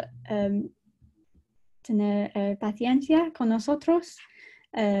favor, tener paciencia con nosotros.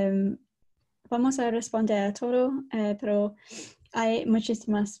 Vamos a responder a todo, pero hay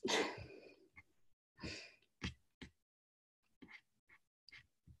muchísimas.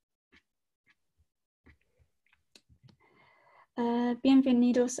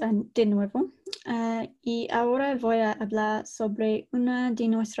 Bienvenidos de nuevo. Y ahora voy a hablar sobre una de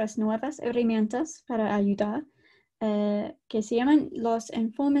nuestras nuevas herramientas para ayudar, que se llaman los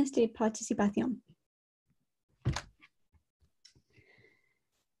informes de participación.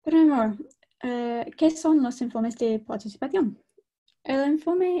 Primero, ¿Qué son los informes de participación? El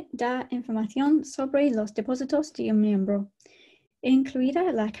informe da información sobre los depósitos de un miembro,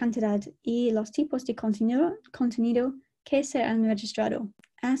 incluida la cantidad y los tipos de contenido que se han registrado,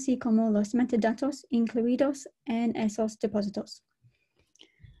 así como los metadatos incluidos en esos depósitos.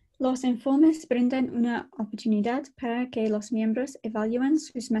 Los informes brindan una oportunidad para que los miembros evalúen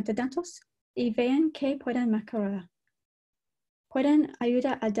sus metadatos y vean qué pueden mejorar. Pueden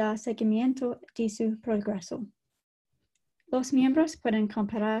ayudar a dar seguimiento de su progreso. Los miembros pueden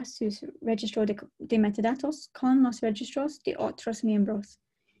comparar sus registros de metadatos con los registros de otros miembros.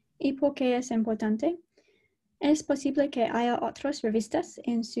 ¿Y por qué es importante? Es posible que haya otras revistas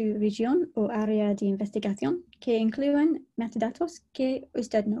en su región o área de investigación que incluyan metadatos que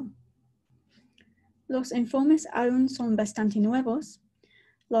usted no. Los informes aún son bastante nuevos.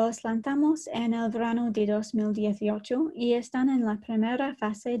 Los lanzamos en el verano de 2018 y están en la primera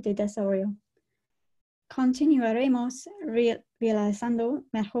fase de desarrollo. Continuaremos realizando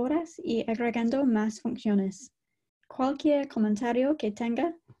mejoras y agregando más funciones. Cualquier comentario que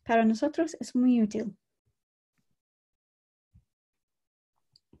tenga para nosotros es muy útil.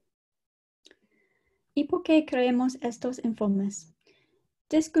 ¿Y por qué creamos estos informes?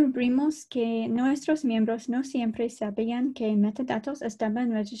 Descubrimos que nuestros miembros no siempre sabían que metadatos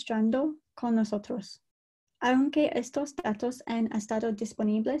estaban registrando con nosotros. Aunque estos datos han estado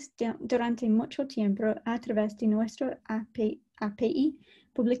disponibles durante mucho tiempo a través de nuestra API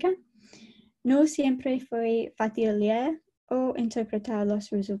pública, no siempre fue fácil leer o interpretar los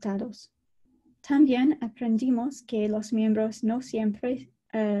resultados. También aprendimos que los miembros no siempre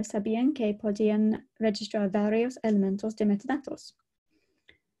sabían que podían registrar varios elementos de metadatos.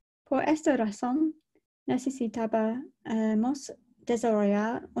 Por esta razón, necesitábamos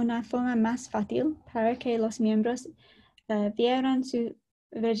desarrollar una forma más fácil para que los miembros vieran su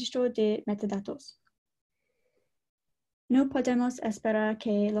registro de metadatos. No podemos esperar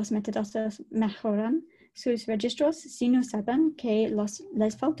que los metadatos mejoren sus registros si no saben que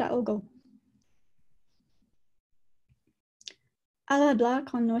les falta algo. Al hablar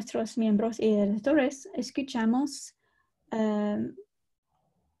con nuestros miembros y editores, escuchamos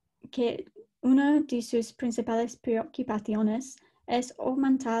que una de sus principales preocupaciones es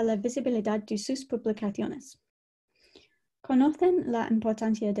aumentar la visibilidad de sus publicaciones. Conocen la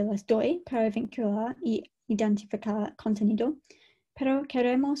importancia de las DOI para vincular y identificar contenido, pero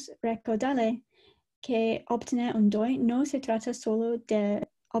queremos recordarle que obtener un DOI no se trata solo de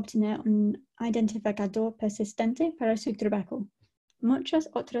obtener un identificador persistente para su trabajo. Muchas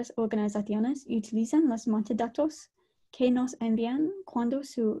otras organizaciones utilizan los metadatos que nos envían cuando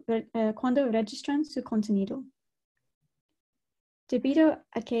registran su contenido. Debido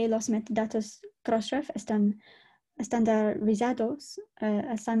a que los metadatos Crossref están estandarizados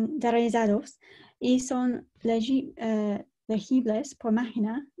y son legibles por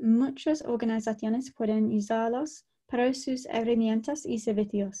máquina, muchas organizaciones pueden usarlos para sus herramientas y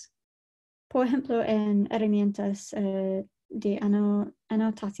servicios. Por ejemplo, en herramientas de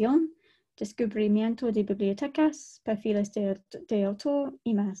anotación, descubrimiento de bibliotecas, perfiles de autor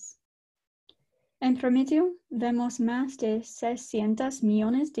y más. En promedio, vemos más de 600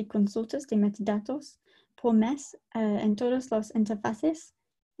 millones de consultas de metadatos por mes en todas las interfaces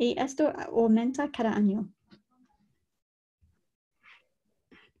y esto aumenta cada año.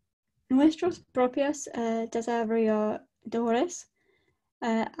 Nuestros propios desarrolladores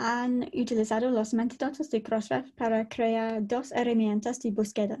han utilizado los metadatos de Crossref para crear dos herramientas de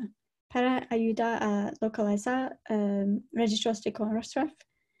búsqueda para ayudar a localizar registros de Crossref,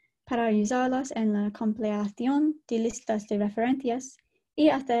 para usarlos en la compilación de listas de referencias y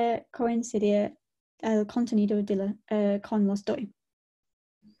hacer coincidir el contenido con los DOI.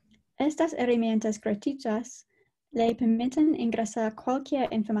 Estas herramientas gratuitas le permiten ingresar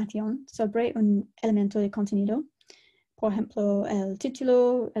cualquier información sobre un elemento de contenido, por ejemplo, el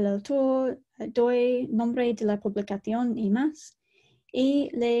título, el autor, el DOI, nombre de la publicación y más, y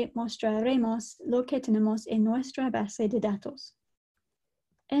le mostraremos lo que tenemos en nuestra base de datos.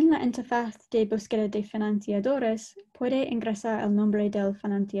 En la interfaz de búsqueda de financiadores, puede ingresar el nombre del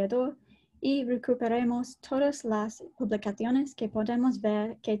financiador y recuperaremos todas las publicaciones que podemos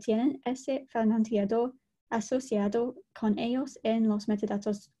ver que tienen ese financiador asociado con ellos en los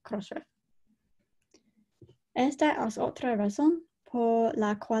metadatos Crossref. Esta es otra razón por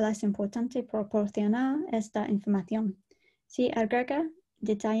la cual es importante proporcionar esta información. Si agrega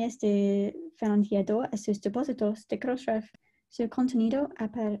detalles de financiador a sus depósitos de Crossref, su contenido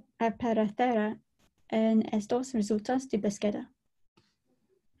aparecerá en estos resultados de búsqueda.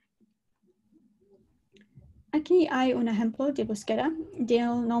 Aquí hay un ejemplo de búsqueda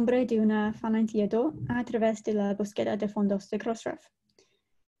del nombre de un financiador a través de la búsqueda de fondos de Crossref.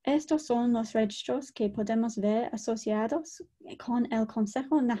 Estos son los registros que podemos ver asociados con el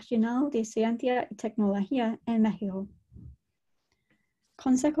Consejo Nacional de Ciencia y Tecnología en México.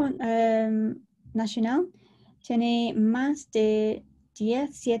 Consejo Nacional tiene más de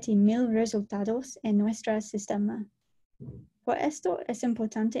 17,000 resultados en nuestro sistema. Por esto es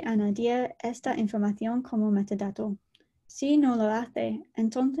importante añadir esta información como metadato. Si no lo hace,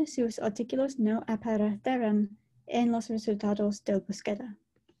 entonces sus artículos no aparecerán en los resultados de búsqueda.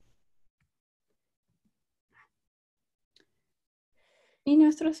 Y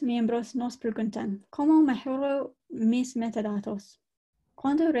nuestros miembros nos preguntan, ¿cómo mejoro mis metadatos?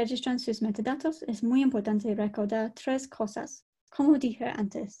 Cuando registran sus metadatos, es muy importante recordar 3 cosas. Como dije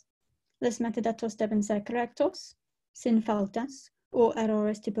antes, los metadatos deben ser correctos, sin faltas o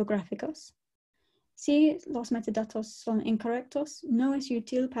errores tipográficos. Si los metadatos son incorrectos, no es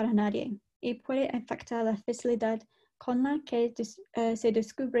útil para nadie y puede afectar la facilidad con la que se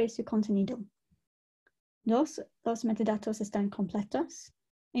descubre su contenido. 2. Los metadatos están completos.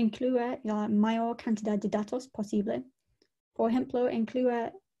 Incluye la mayor cantidad de datos posible. Por ejemplo,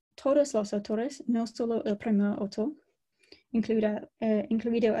 incluye todos los autores, no solo el primer autor,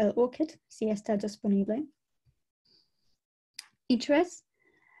 incluido el ORCID, si está disponible. Y 3.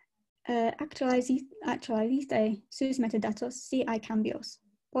 Actualice sus metadatos si hay cambios.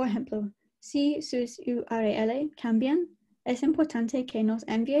 Por ejemplo, si sus URL cambian, es importante que nos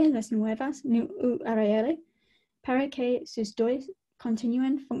envíe las nuevas URL para que sus dos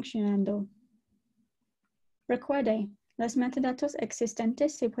continúen funcionando. Recuerde, los metadatos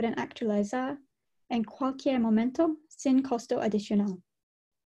existentes se pueden actualizar en cualquier momento sin costo adicional.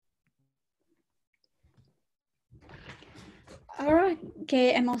 Ahora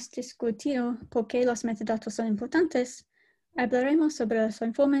que hemos discutido por qué los metadatos son importantes, hablaremos sobre los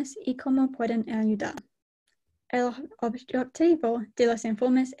informes y cómo pueden ayudar. El objetivo de los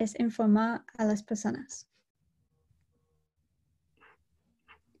informes es informar a las personas.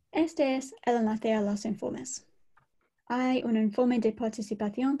 Este es el enlace a los informes. Hay un informe de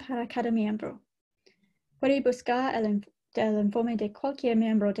participación para cada miembro. Puede buscar el informe de cualquier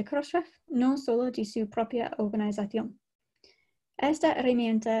miembro de Crossref, no solo de su propia organización. Esta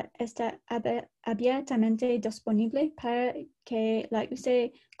herramienta está abiertamente disponible para que la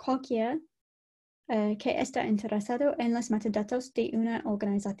use cualquiera que esté interesado en los metadatos de una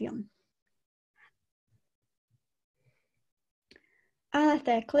organización. Al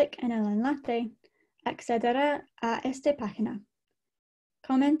hacer clic en el enlace, accederá a esta página.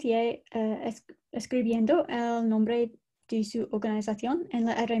 Comience escribiendo el nombre de su organización en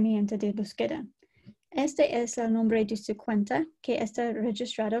la herramienta de búsqueda. Este es el nombre de su cuenta que está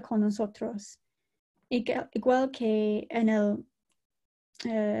registrado con nosotros, igual que en el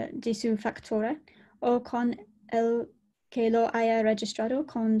de su factura o con el que lo haya registrado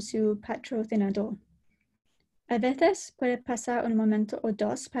con su patrocinador. A veces puede pasar un momento o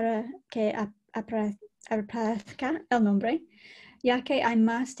dos para que aparezca el nombre, ya que hay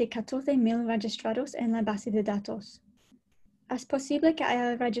más de 14,000 registrados en la base de datos. Es posible que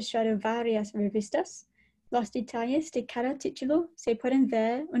haya registrado varias revistas. Los detalles de cada título se pueden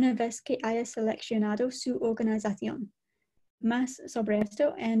ver una vez que haya seleccionado su organización. Más sobre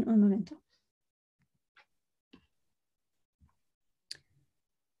esto en un momento.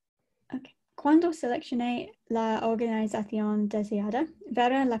 Okay. Cuando seleccione la organización deseada,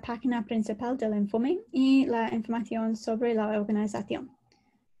 verá la página principal del informe y la información sobre la organización.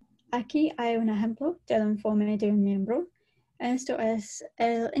 Aquí hay un ejemplo del informe de un miembro. Esto es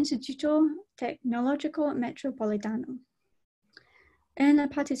el Instituto Tecnológico Metropolitano. En la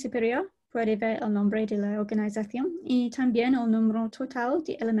parte superior puede ver el nombre de la organización y también el número total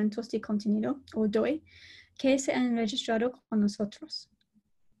de elementos de contenido, o DOI, que se han registrado con nosotros.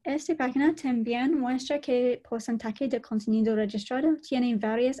 Esta página también muestra qué porcentaje de contenido registrado tiene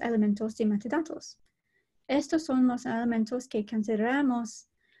varios elementos de metadatos. Estos son los elementos que consideramos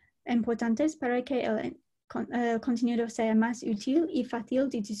importantes para que el contenido sea más útil y fácil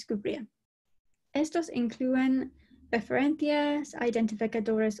de descubrir. Estos incluyen referencias,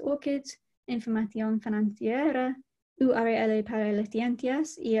 identificadores ORCID, información financiera, URL para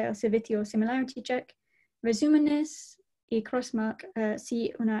licencias y el servicio Similarity Check, resúmenes y Crossmark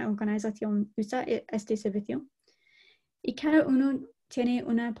si una organización usa este servicio. Y cada uno tiene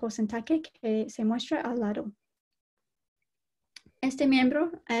un porcentaje que se muestra al lado. Este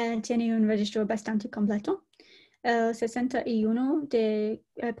miembro tiene un registro bastante completo. El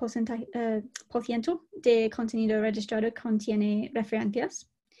 61% de contenido registrado contiene referencias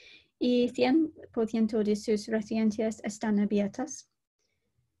y 100% de sus residencias están abiertas.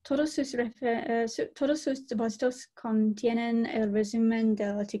 Todos sus depósitos contienen el resumen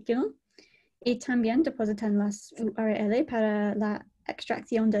del artículo y también depositan las URL para la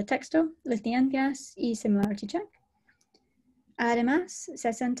extracción de texto, licencias y similarity check. Además,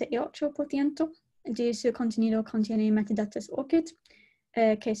 68% de su contenido contiene metadatos ORCID,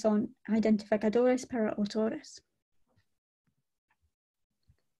 que son identificadores para autores.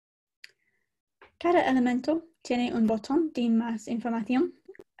 Cada elemento tiene un botón de más información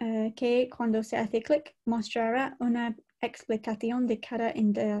que cuando se hace clic mostrará una explicación de cada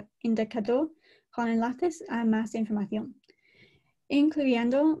indicador con enlaces a más información,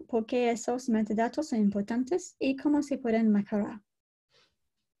 incluyendo por qué esos metadatos son importantes y cómo se pueden mejorar.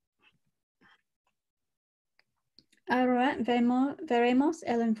 Ahora veremos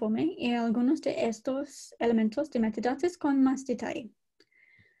el informe y algunos de estos elementos de metadatos con más detalle.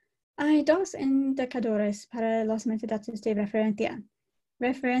 Hay dos indicadores para los metadatos de referencia: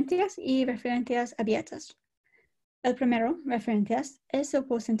 referencias y referencias abiertas. El primero, referencias, es el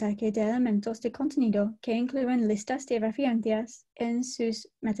porcentaje de elementos de contenido que incluyen listas de referencias en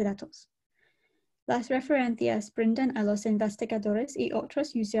sus metadatos. Las referencias brindan a los investigadores y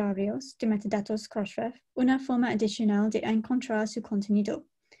otros usuarios de metadatos Crossref una forma adicional de encontrar su contenido,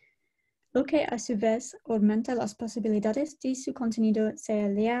 lo que a su vez aumenta las posibilidades de su contenido sea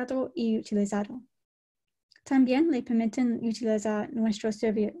leído y utilizado. También le permiten utilizar nuestro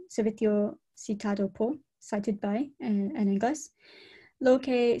servicio citado por, cited by en inglés, lo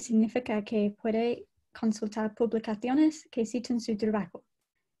que significa que puede consultar publicaciones que citan su trabajo,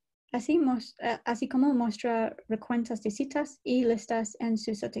 así como mostrar recuentos de citas y listas en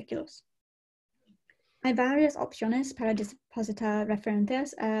sus artículos. Hay varias opciones para depositar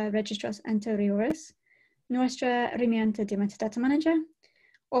referencias a registros anteriores: nuestra herramienta de Metadata Manager,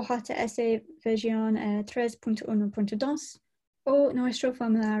 OJS versión 3.1.2 o nuestro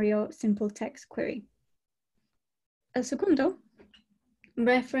formulario Simple Text Query. El segundo,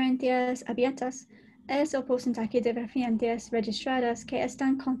 referencias abiertas, es el porcentaje de referencias registradas que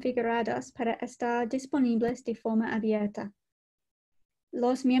están configuradas para estar disponibles de forma abierta.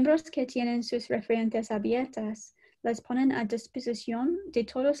 Los miembros que tienen sus referencias abiertas las ponen a disposición de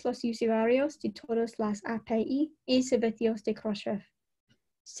todos los usuarios de todas las API y servicios de Crossref.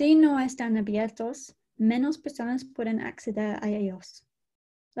 Si no están abiertos, menos personas pueden acceder a ellos.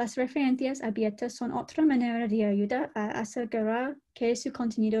 Las referencias abiertas son otra manera de ayudar a asegurar que su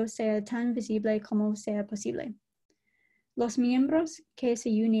contenido sea tan visible como sea posible. Los miembros que se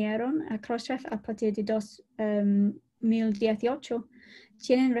unieron a Crossref a partir de 2018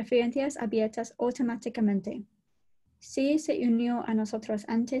 tienen referencias abiertas automáticamente. Si se unió a nosotros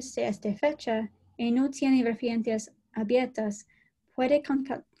antes de esta fecha y no tiene referencias abiertas, puede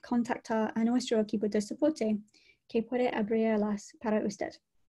contactar a nuestro equipo de soporte, que puede abrirlas para usted.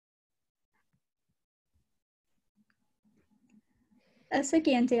 El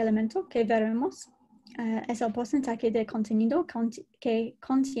siguiente elemento que veremos es el porcentaje de contenido que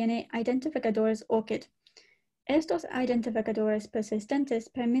contiene identificadores ORCID. Estos identificadores persistentes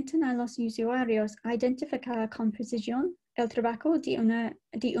permiten a los usuarios identificar con precisión el trabajo de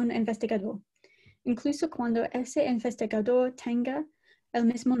un investigador, incluso cuando ese investigador tenga el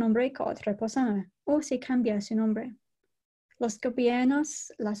mismo nombre que otra persona o se cambia su nombre. Los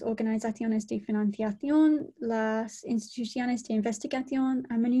gobiernos, las organizaciones de financiación, las instituciones de investigación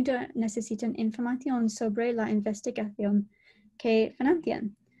a menudo necesitan información sobre la investigación que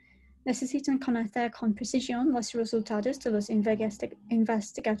financian. Necesitan conocer con precisión los resultados de los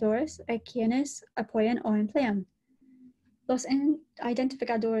investigadores a quienes apoyan o emplean. Los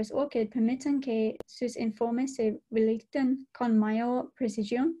identificadores ORCID permiten que sus informes se realicen con mayor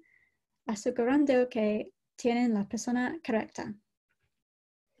precisión, asegurando que tienen la persona correcta.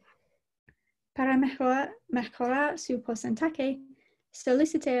 Para mejorar su porcentaje,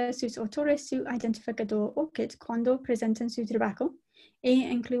 solicite a sus autores su identificador ORCID cuando presenten su trabajo e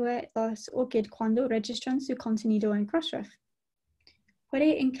incluye los ORCID cuando registran su contenido en Crossref.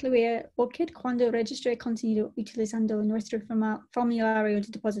 Puede incluir ORCID cuando registre contenido utilizando nuestro formulario de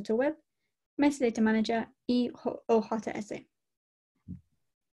depósito web, Metadata Manager y OJS.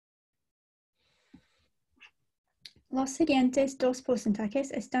 Los siguientes dos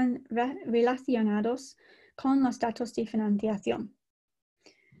porcentajes están relacionados con los datos de financiación.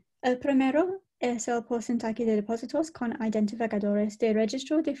 El primero es el porcentaje de depósitos con identificadores de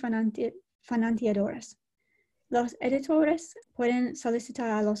registro de financiadores. Los editores pueden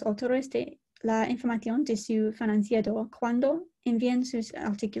solicitar a los autores de la información de su financiador cuando envíen sus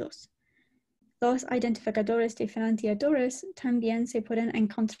artículos. Los identificadores de financiadores también se pueden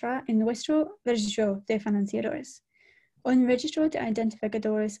encontrar en nuestro registro de financiadores. Un registro de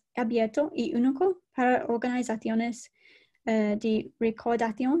identificadores abierto y único para organizaciones de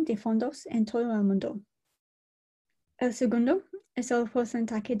recaudación de fondos en todo el mundo. El segundo es el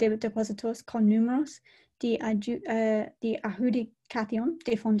porcentaje de depósitos con números de adjudicación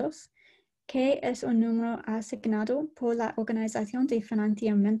de fondos, que es un número asignado por la organización de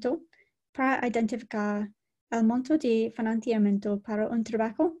financiamiento para identificar el monto de financiamiento para un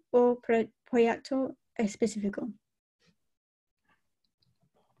trabajo o proyecto específico.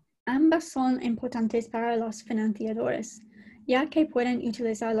 Ambas son importantes para los financiadores, ya que pueden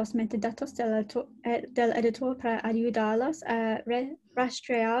utilizar los metadatos del editor para ayudarlos a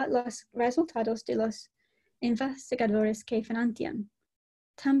rastrear los resultados de los investigadores que financian.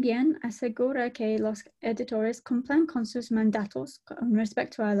 También asegura que los editores cumplan con sus mandatos con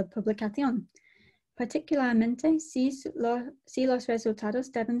respecto a la publicación, particularmente si los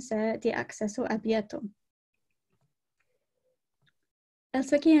resultados deben ser de acceso abierto. El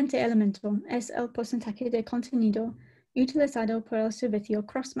siguiente elemento es el porcentaje de contenido utilizado por el servicio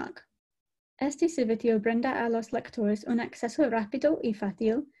Crossmark. Este servicio brinda a los lectores un acceso rápido y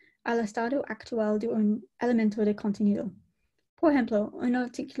fácil al estado actual de un elemento de contenido. Por ejemplo, un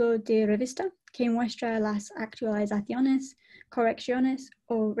artículo de revista que muestra las actualizaciones, correcciones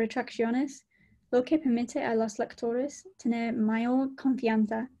o retracciones, lo que permite a los lectores tener mayor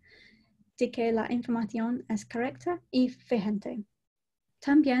confianza de que la información es correcta y vigente.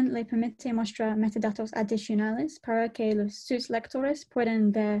 También le permite mostrar metadatos adicionales para que sus lectores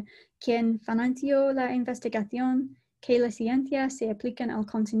puedan ver quién financió la investigación, qué licencias se aplican al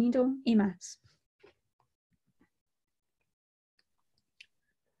contenido y más.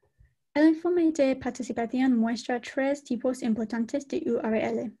 El informe de participación muestra 3 tipos importantes de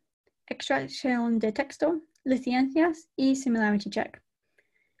URL: extracción de texto, licencias y similarity check.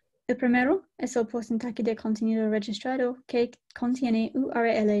 El primero es el porcentaje de contenido registrado que contiene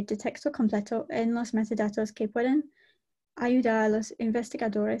URL de texto completo en los metadatos que pueden ayudar a los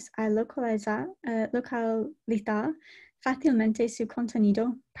investigadores a localizar fácilmente su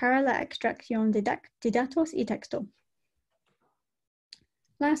contenido para la extracción de datos y texto.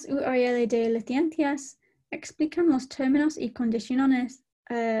 Las URL de licencias explican los términos y condiciones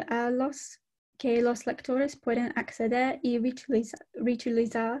a los que los lectores pueden acceder y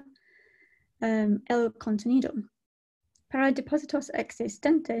reutilizar el contenido. Para depósitos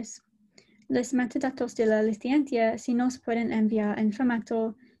existentes, los metadatos de la licencia se nos pueden enviar en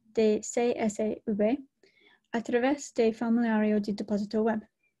formato de CSV a través del formulario de depósito web.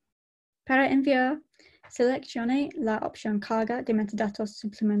 Para enviar, seleccione la opción Carga de metadatos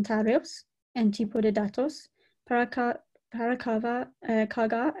suplementarios en tipo de datos para cargar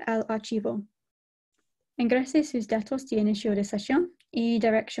el archivo. Ingrese sus datos de inicio de sesión y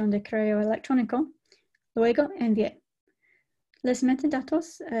dirección de correo electrónico, luego envíe. Los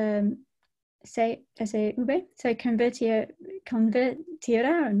metadatos CSV se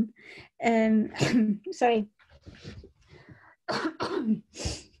convertirán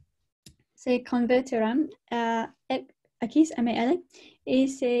se convertirán a XML y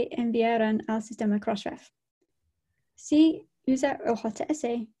se enviarán al sistema Crossref. Si usa OJS,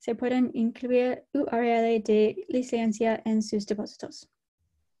 se pueden incluir URL de licencia en sus depósitos.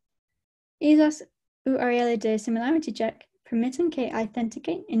 Y los URL de Similarity Check permiten que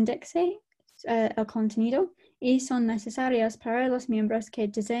Authenticate indexe el contenido y son necesarias para los miembros que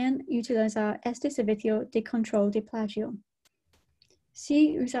desean utilizar este servicio de control de plagio.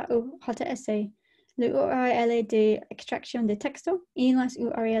 Si usa OJS, la URL de extracción de texto y las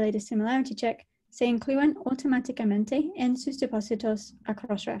URL de Similarity Check se incluyen automáticamente en sus depósitos a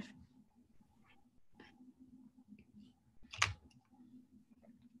Crossref.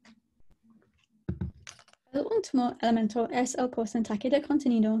 El último elemento es el porcentaje de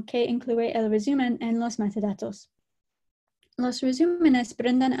contenido que incluye el resumen en los metadatos. Los resúmenes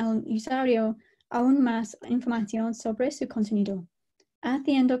brindan al usuario aún más información sobre su contenido,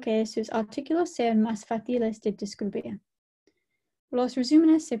 haciendo que sus artículos sean más fáciles de descubrir. Los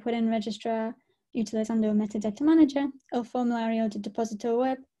resúmenes se pueden registrar utilizando el Metadata Manager, el formulario de depósito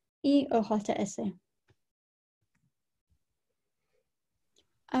web y OJS.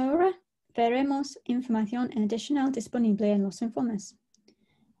 Ahora veremos información adicional disponible en los informes.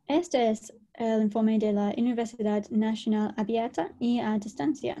 Este es el informe de la Universidad Nacional Abierta y a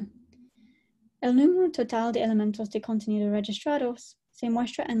Distancia. El número total de elementos de contenido registrados se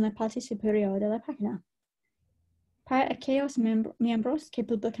muestra en la parte superior de la página. Para aquellos miembros que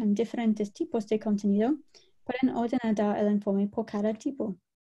publican diferentes tipos de contenido, pueden ordenar el informe por cada tipo.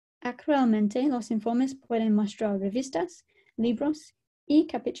 Actualmente, los informes pueden mostrar revistas, libros y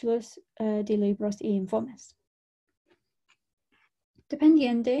capítulos de libros y informes.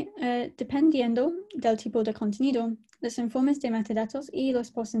 Dependiendo del tipo de contenido, los informes de metadatos y los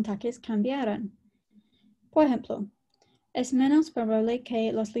porcentajes cambiarán. Por ejemplo, es menos probable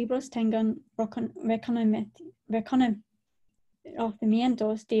que los libros tengan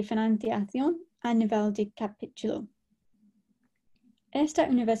reconocimientos de financiación a nivel de capítulo. Esta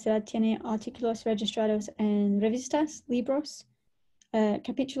universidad tiene artículos registrados en revistas, libros,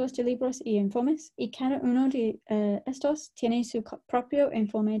 capítulos de libros y informes, y cada uno de estos tiene su propio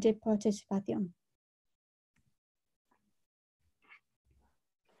informe de participación.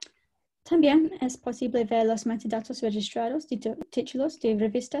 También es posible ver los metadatos registrados de títulos de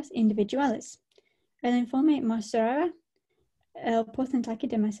revistas individuales. El informe mostrará el porcentaje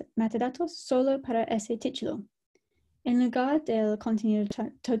de metadatos solo para ese título, en lugar del contenido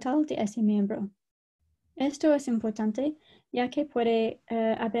total de ese miembro. Esto es importante, ya que puede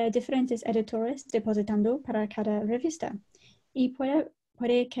haber diferentes editores depositando para cada revista, y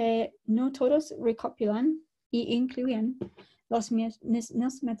puede que no todos recopilan y incluyan los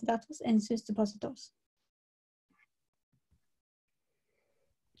mismos metadatos en sus depósitos.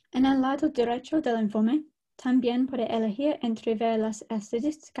 En el lado derecho del informe, también puede elegir entre ver las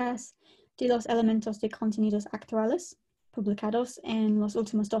estadísticas de los elementos de contenidos actuales, publicados en los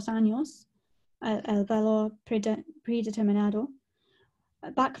últimos 2 años, el valor predeterminado,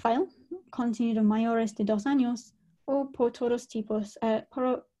 backfile, contenido mayores de 2 años, o por todos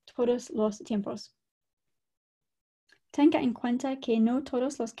los tiempos. Tenga en cuenta que no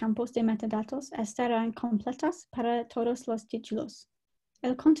todos los campos de metadatos estarán completos para todos los títulos.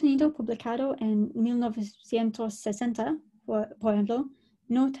 El contenido publicado en 1960, por ejemplo,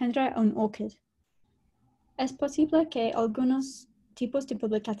 no tendrá un ORCID. Es posible que algunos tipos de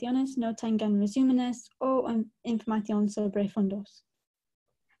publicaciones no tengan resúmenes o información sobre fondos.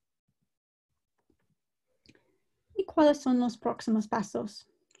 ¿Y cuáles son los próximos pasos?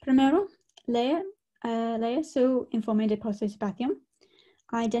 Primero, lea su informe de participación.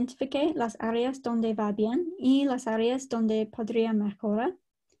 Identifique las áreas donde va bien y las áreas donde podría mejorar.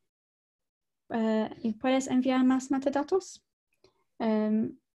 ¿Y puedes enviar más metadatos?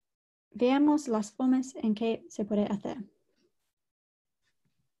 Veamos las formas en que se puede hacer.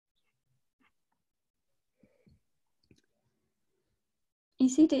 Y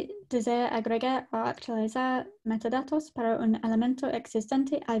si desea agregar o actualizar metadatos para un elemento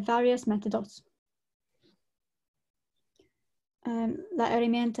existente, hay varios métodos. La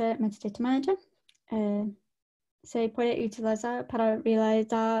herramienta Metadata Manager se puede utilizar para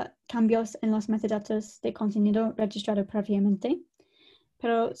realizar cambios en los metadatos de contenido registrado previamente,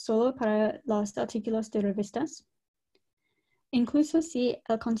 pero solo para los artículos de revistas. Incluso si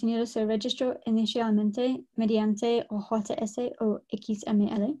el contenido se registró inicialmente mediante OJS o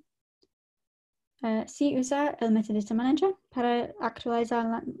XML. Si usa el Metadata Manager para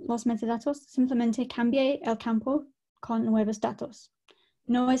actualizar los metadatos, simplemente cambie el campo con nuevos datos.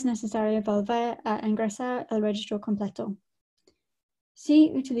 No es necesario volver a ingresar el registro completo.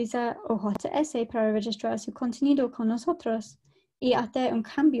 Si utiliza OJS para registrar su contenido con nosotros y hacer un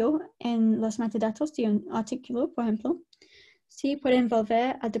cambio en los metadatos de un artículo, por ejemplo, sí pueden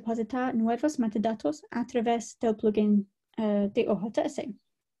volver a depositar nuevos metadatos a través del plugin de OJS.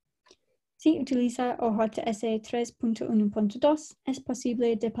 Si utiliza OJS 3.1.2, es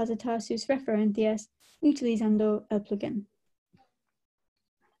posible depositar sus referencias utilizando el plugin.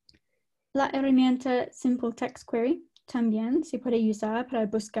 La herramienta Simple Text Query también se puede usar para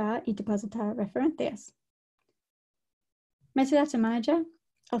buscar y depositar referencias. Metadata Manager,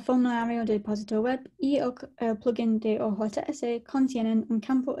 el formulario de depósito web y el plugin de OJS contienen un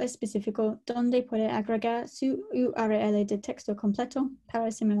campo específico donde puede agregar su URL de texto completo para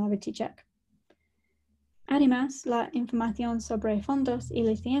Similarity Check. Además, la información sobre fondos y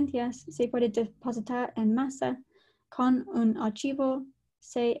licencias se puede depositar en masa con un archivo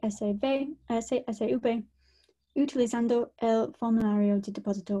CSV utilizando el formulario de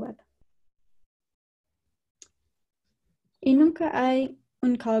depósito web. Y nunca hay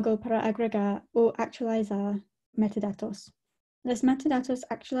un cargo para agregar o actualizar metadatos. Los metadatos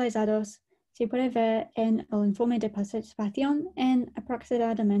actualizados se pueden ver en el informe de participación en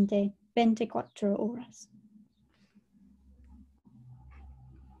aproximadamente 24 horas.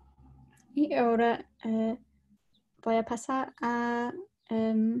 Y ahora voy a pasar a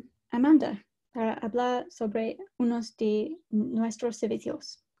Amanda para hablar sobre unos de nuestros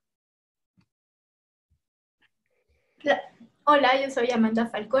servicios. Hola, yo soy Amanda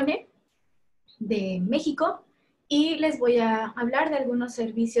Falcone de México y les voy a hablar de algunos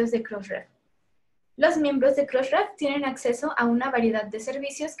servicios de Crossref. Los miembros de Crossref tienen acceso a una variedad de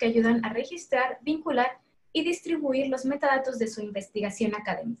servicios que ayudan a registrar, vincular y distribuir los metadatos de su investigación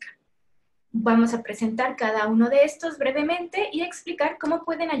académica. Vamos a presentar cada uno de estos brevemente y explicar cómo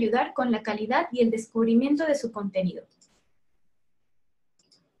pueden ayudar con la calidad y el descubrimiento de su contenido.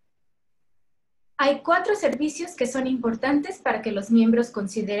 Hay 4 servicios que son importantes para que los miembros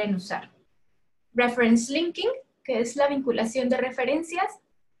consideren usar. Reference Linking, que es la vinculación de referencias.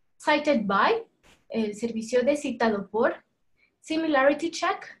 Cited by, el servicio de citado por. Similarity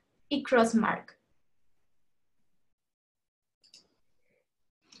Check y Crossmark.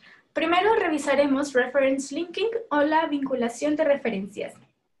 Primero revisaremos Reference Linking o la vinculación de referencias.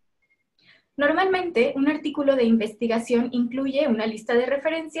 Normalmente, un artículo de investigación incluye una lista de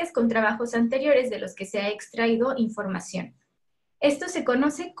referencias con trabajos anteriores de los que se ha extraído información. Esto se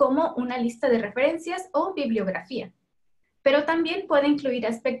conoce como una lista de referencias o bibliografía, pero también puede incluir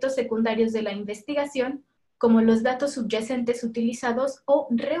aspectos secundarios de la investigación, como los datos subyacentes utilizados o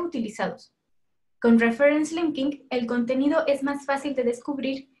reutilizados. Con Reference Linking, el contenido es más fácil de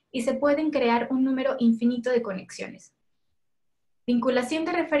descubrir y se pueden crear un número infinito de conexiones. Vinculación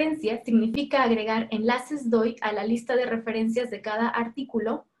de referencias significa agregar enlaces DOI a la lista de referencias de cada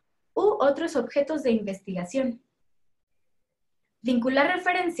artículo u otros objetos de investigación. Vincular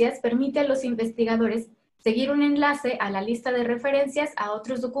referencias permite a los investigadores seguir un enlace a la lista de referencias a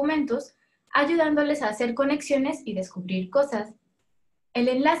otros documentos, ayudándoles a hacer conexiones y descubrir cosas. El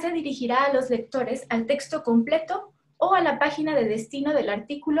enlace dirigirá a los lectores al texto completo o a la página de destino del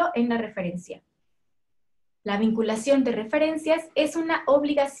artículo en la referencia. La vinculación de referencias es una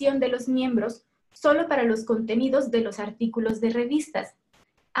obligación de los miembros solo para los contenidos de los artículos de revistas,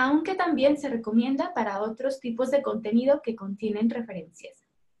 aunque también se recomienda para otros tipos de contenido que contienen referencias.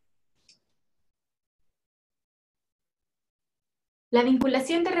 La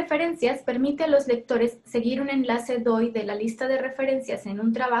vinculación de referencias permite a los lectores seguir un enlace DOI de la lista de referencias en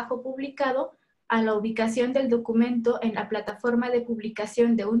un trabajo publicado a la ubicación del documento en la plataforma de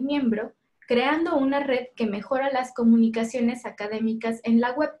publicación de un miembro, creando una red que mejora las comunicaciones académicas en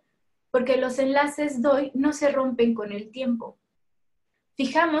la web, porque los enlaces DOI no se rompen con el tiempo.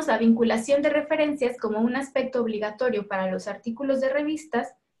 Fijamos la vinculación de referencias como un aspecto obligatorio para los artículos de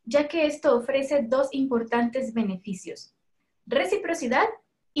revistas, ya que esto ofrece 2 importantes beneficios: reciprocidad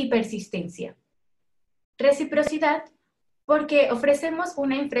y persistencia. Reciprocidad, porque ofrecemos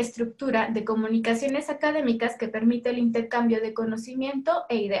una infraestructura de comunicaciones académicas que permite el intercambio de conocimiento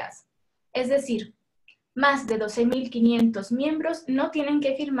e ideas. Es decir, más de 12.500 miembros no tienen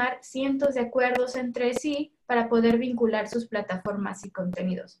que firmar cientos de acuerdos entre sí para poder vincular sus plataformas y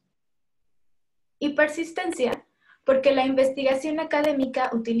contenidos. Y persistencia, porque la investigación académica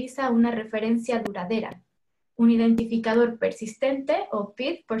utiliza una referencia duradera, un identificador persistente, o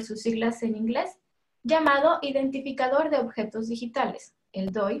PID por sus siglas en inglés, llamado Identificador de Objetos Digitales,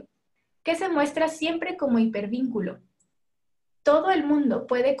 el DOI, que se muestra siempre como hipervínculo. Todo el mundo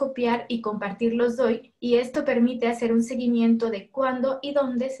puede copiar y compartir los DOI, y esto permite hacer un seguimiento de cuándo y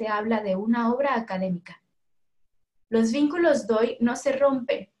dónde se habla de una obra académica. Los vínculos DOI no se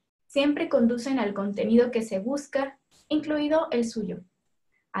rompen, siempre conducen al contenido que se busca, incluido el suyo.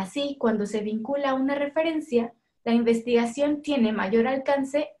 Así, cuando se vincula una referencia, la investigación tiene mayor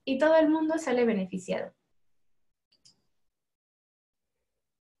alcance y todo el mundo sale beneficiado.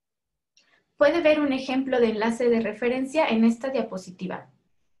 Puede ver un ejemplo de enlace de referencia en esta diapositiva.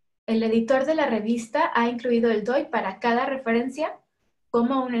 El editor de la revista ha incluido el DOI para cada referencia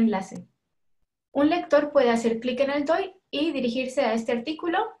como un enlace. Un lector puede hacer clic en el DOI y dirigirse a este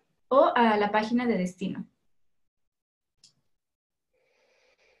artículo o a la página de destino.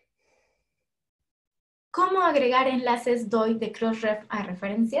 ¿Cómo agregar enlaces DOI de Crossref a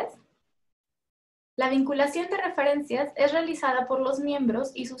referencias? La vinculación de referencias es realizada por los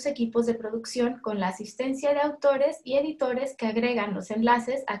miembros y sus equipos de producción con la asistencia de autores y editores que agregan los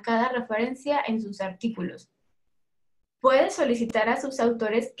enlaces a cada referencia en sus artículos. Puede solicitar a sus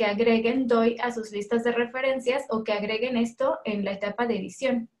autores que agreguen DOI a sus listas de referencias o que agreguen esto en la etapa de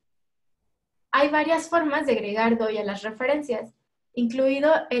edición. Hay varias formas de agregar DOI a las referencias,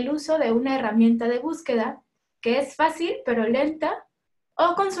 incluido el uso de una herramienta de búsqueda que es fácil pero lenta,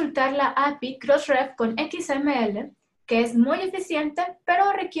 o consultar la API Crossref con XML, que es muy eficiente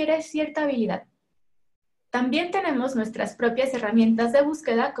pero requiere cierta habilidad. También tenemos nuestras propias herramientas de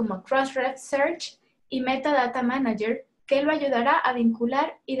búsqueda como Crossref Search y Metadata Manager, que lo ayudará a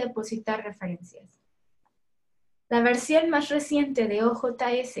vincular y depositar referencias. La versión más reciente de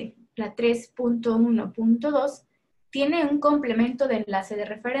OJS, la 3.1.2, tiene un complemento de enlace de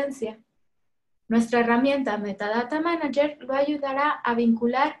referencia. Nuestra herramienta Metadata Manager lo ayudará a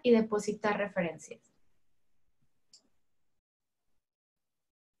vincular y depositar referencias.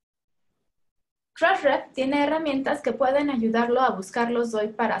 Crossref tiene herramientas que pueden ayudarlo a buscar los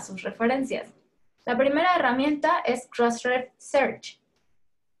DOI para sus referencias. La primera herramienta es Crossref Search.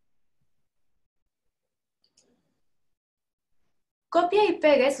 Copie y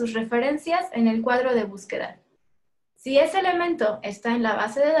pegue sus referencias en el cuadro de búsqueda. Si ese elemento está en la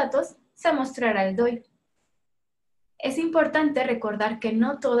base de datos, se mostrará el DOI. Es importante recordar que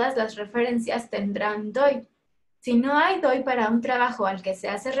no todas las referencias tendrán DOI. Si no hay DOI para un trabajo al que se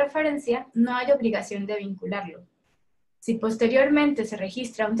hace referencia, no hay obligación de vincularlo. Si posteriormente se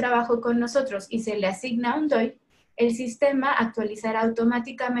registra un trabajo con nosotros y se le asigna un DOI, el sistema actualizará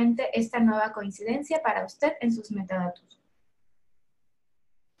automáticamente esta nueva coincidencia para usted en sus metadatos.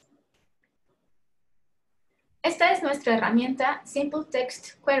 Esta es nuestra herramienta Simple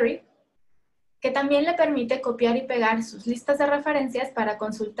Text Query, que también le permite copiar y pegar sus listas de referencias para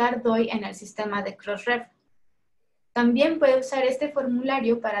consultar DOI en el sistema de Crossref. También puede usar este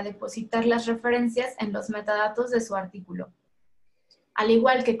formulario para depositar las referencias en los metadatos de su artículo. Al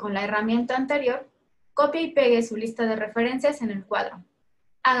igual que con la herramienta anterior, copie y pegue su lista de referencias en el cuadro.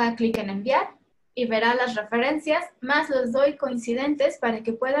 Haga clic en enviar y verá las referencias más los DOI coincidentes para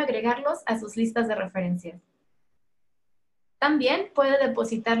que pueda agregarlos a sus listas de referencias. También puede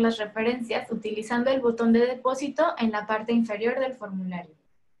depositar las referencias utilizando el botón de depósito en la parte inferior del formulario.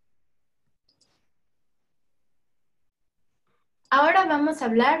 Ahora vamos a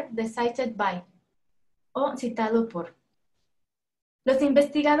hablar de Cited By, o citado por. Los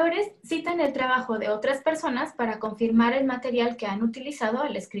investigadores citan el trabajo de otras personas para confirmar el material que han utilizado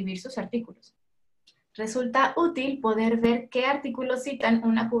al escribir sus artículos. Resulta útil poder ver qué artículos citan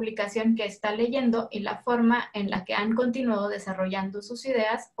una publicación que está leyendo y la forma en la que han continuado desarrollando sus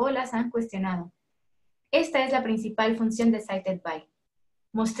ideas o las han cuestionado. Esta es la principal función de Cited By: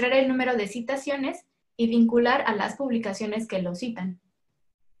 mostrar el número de citaciones y vincular a las publicaciones que lo citan.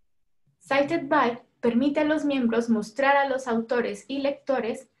 Cited By permite a los miembros mostrar a los autores y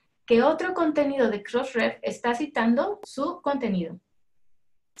lectores que otro contenido de Crossref está citando su contenido.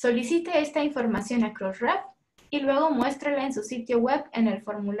 Solicite esta información a Crossref y luego muéstrela en su sitio web en el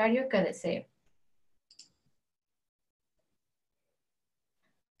formulario que desee.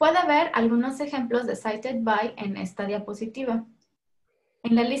 Puede ver algunos ejemplos de Cited By en esta diapositiva.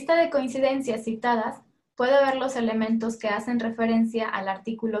 En la lista de coincidencias citadas, puede ver los elementos que hacen referencia al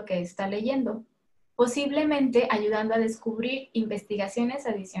artículo que está leyendo, posiblemente ayudando a descubrir investigaciones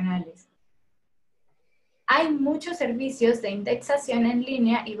adicionales. Hay muchos servicios de indexación en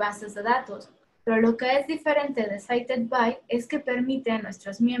línea y bases de datos, pero lo que es diferente de Cited By es que permite a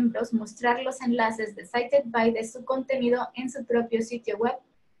nuestros miembros mostrar los enlaces de Cited By de su contenido en su propio sitio web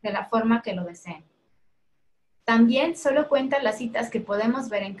de la forma que lo deseen. También solo cuenta las citas que podemos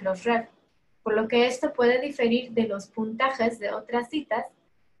ver en Crossref, por lo que esto puede diferir de los puntajes de otras citas,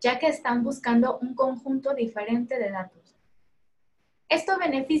 ya que están buscando un conjunto diferente de datos. Esto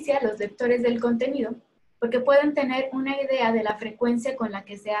beneficia a los lectores del contenido, porque pueden tener una idea de la frecuencia con la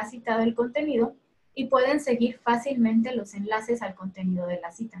que se ha citado el contenido y pueden seguir fácilmente los enlaces al contenido de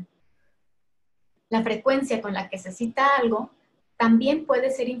la cita. La frecuencia con la que se cita algo también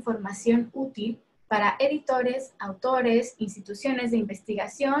puede ser información útil para editores, autores, instituciones de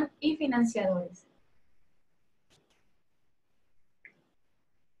investigación y financiadores.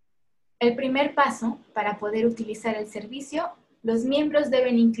 El primer paso para poder utilizar el servicio: los miembros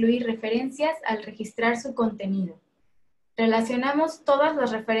deben incluir referencias al registrar su contenido. Relacionamos todas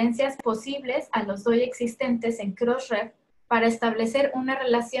las referencias posibles a los DOI existentes en Crossref para establecer una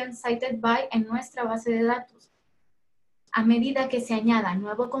relación Cited By en nuestra base de datos. A medida que se añada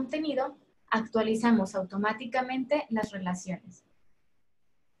nuevo contenido, actualizamos automáticamente las relaciones.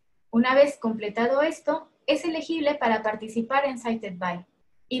 Una vez completado esto, es elegible para participar en Cited By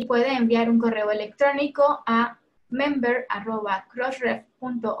y puede enviar un correo electrónico a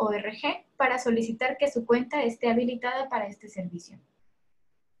member@crossref.org para solicitar que su cuenta esté habilitada para este servicio.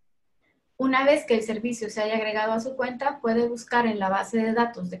 Una vez que el servicio se haya agregado a su cuenta, puede buscar en la base de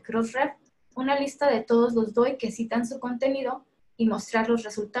datos de Crossref una lista de todos los DOI que citan su contenido y mostrar los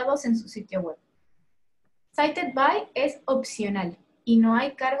resultados en su sitio web. Cited By es opcional y no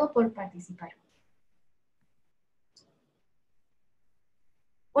hay cargo por participar.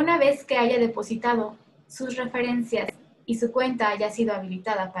 Una vez que haya depositado sus referencias y su cuenta haya sido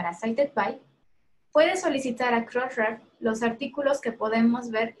habilitada para Cited By, puede solicitar a Crossref los artículos que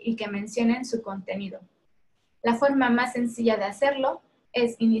podemos ver y que mencionen su contenido. La forma más sencilla de hacerlo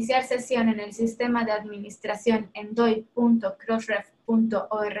es iniciar sesión en el sistema de administración en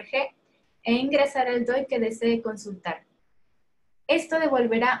doi.crossref.org e ingresar el DOI que desee consultar. Esto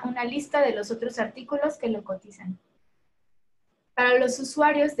devolverá una lista de los otros artículos que lo cotizan. Para los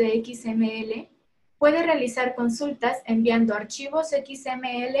usuarios de XML, puede realizar consultas enviando archivos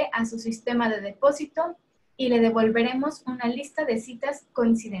XML a su sistema de depósito y le devolveremos una lista de citas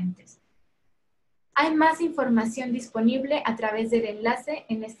coincidentes. Hay más información disponible a través del enlace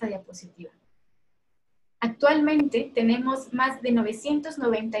en esta diapositiva. Actualmente tenemos más de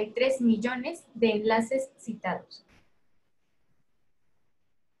 993 millones de enlaces citados.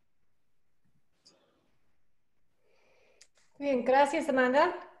 Bien, gracias,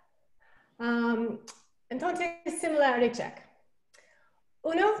 Amanda. Entonces, Similarity Check.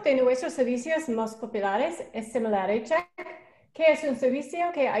 Uno de nuestros servicios más populares es Similarity Check, que es un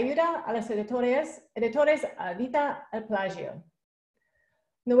servicio que ayuda a los editores a evitar el plagio.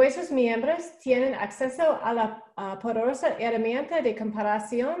 Nuestros miembros tienen acceso a la poderosa herramienta de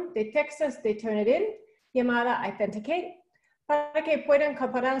comparación de textos de Turnitin llamada Authenticate, para que puedan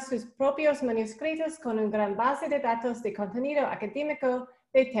comparar sus propios manuscritos con una gran base de datos de contenido académico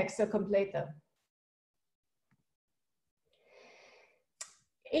de texto completo.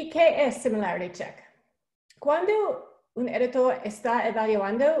 ¿Y qué es Similarity Check? Cuando un editor está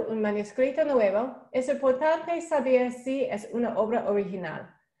evaluando un manuscrito nuevo, es importante saber si es una obra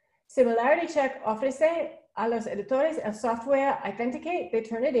original. Similarity Check ofrece a los editores el software Authenticate de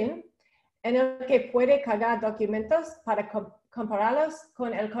Turnitin, en el que puede cargar documentos para compararlos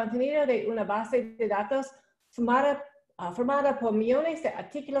con el contenido de una base de datos formada por millones de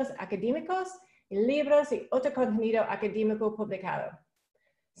artículos académicos, libros y otro contenido académico publicado.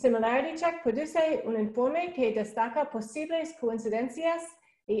 Similarity Check produce un informe que destaca posibles coincidencias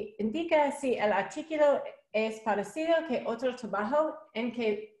e indica si el artículo es parecido que otro trabajo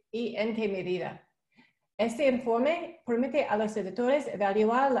y en qué medida. Este informe permite a los editores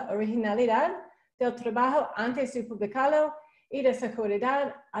evaluar la originalidad del trabajo antes de publicarlo y de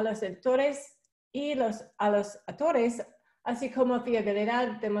seguridad a los editores y a los autores, así como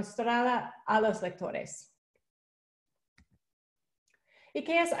fiabilidad demostrada a los lectores. ¿Y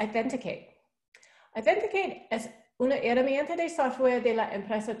qué es Authenticate? Authenticate es una herramienta de software de la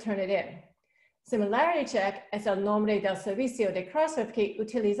empresa Turnitin. Similarity Check es el nombre del servicio de Crossref que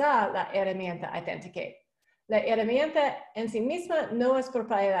utiliza la herramienta Authenticate. La herramienta en sí misma no es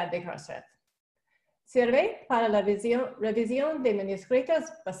propiedad de Crossref. Sirve para la revisión de manuscritos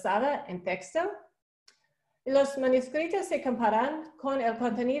basada en texto. Los manuscritos se comparan con el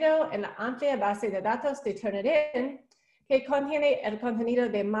contenido en la amplia base de datos de Turnitin, que contiene el contenido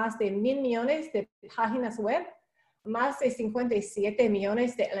de más de 1,000 millones de páginas web, más de 57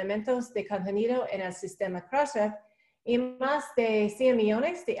 millones de elementos de contenido en el sistema Crossref y más de 100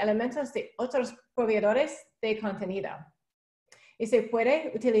 millones de elementos de otros proveedores de contenido. Y se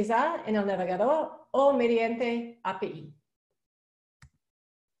puede utilizar en el navegador o mediante API.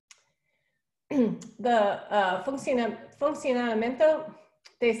 Funcionamiento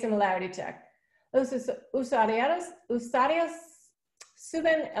de Similarity Check. Los usuarios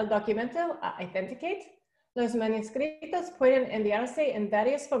suben el documento a Authenticate. Los manuscritos pueden enviarse en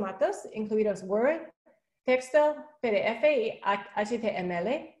varios formatos, incluidos Word, texto, PDF y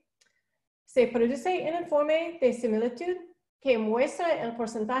HTML. Se produce un informe de similitud que muestra el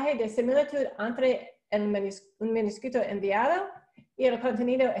porcentaje de similitud entre un manuscrito enviado y el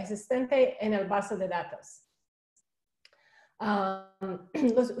contenido existente en el base de datos.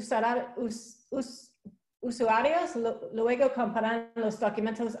 Los usuarios luego comparan los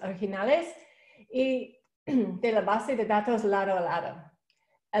documentos originales y de la base de datos lado a lado.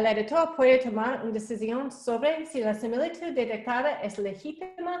 El editor puede tomar una decisión sobre si la similitud detectada es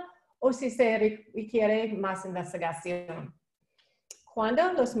legítima o si se requiere más investigación.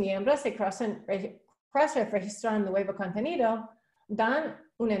 Cuando los miembros de Crossref registran nuevo contenido, dan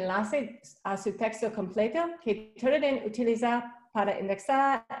un enlace a su texto completo que Turnitin utiliza para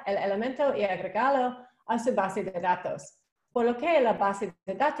indexar el elemento y agregarlo a su base de datos, por lo que la base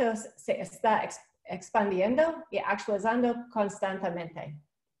de datos se está expandiendo y actualizando constantemente.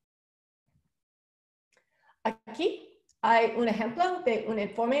 Aquí hay un ejemplo de un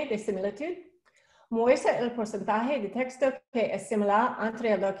informe de similitud. Muestra el porcentaje de texto que es similar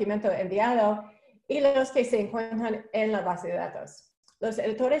entre el documento enviado y los que se encuentran en la base de datos. Los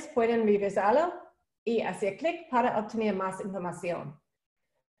editores pueden revisarlo y hacer clic para obtener más información.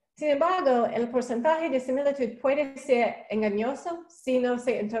 Sin embargo, el porcentaje de similitud puede ser engañoso si no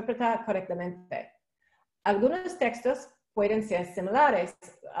se interpreta correctamente. Algunos textos pueden ser similares,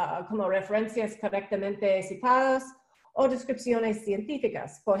 como referencias correctamente citadas o descripciones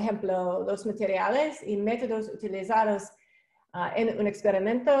científicas. Por ejemplo, los materiales y métodos utilizados en un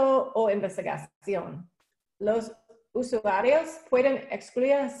experimento o investigación. Los usuarios pueden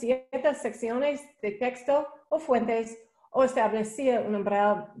excluir ciertas secciones de texto o fuentes o establecer un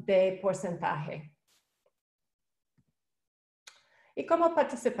umbral de porcentaje. ¿Y cómo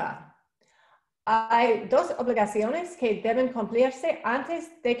participar? Hay dos obligaciones que deben cumplirse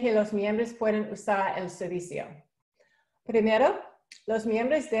antes de que los miembros puedan usar el servicio. Primero, los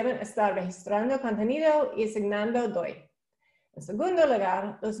miembros deben estar registrando contenido y asignando DOI. En segundo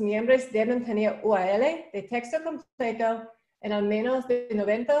lugar, los miembros deben tener URL de texto completo en al menos el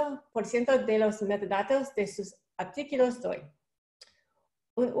 90% de los metadatos de sus artículos DOI.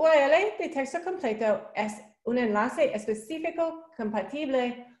 Un URL de texto completo es un enlace específico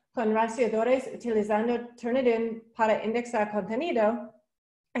compatible con rastreadores utilizando Turnitin para indexar contenido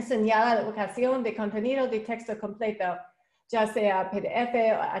y señala la ubicación de contenido de texto completo, ya sea PDF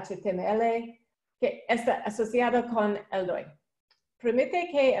o HTML, que está asociado con el DOI. Permite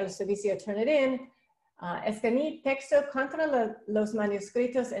que el servicio Turnitin escanee texto contra los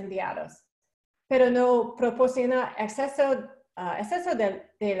manuscritos enviados, pero no proporciona acceso del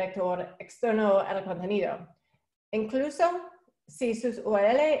lector externo al contenido. Incluso si sus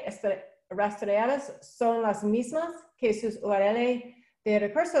URL rastreadas son las mismas que sus URL de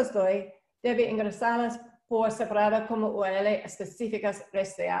recursos DOI, debe ingresarlas por separado como URL específicas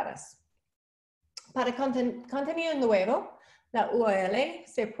rastreadas. Para contenido nuevo, la URL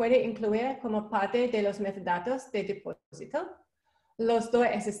se puede incluir como parte de los metadatos de depósito. Los DOI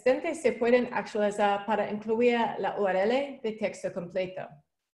existentes se pueden actualizar para incluir la URL de texto completo.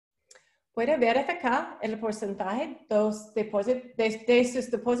 Puede verificar el porcentaje de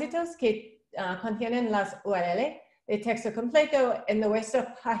sus depósitos que contienen las URL de texto completo en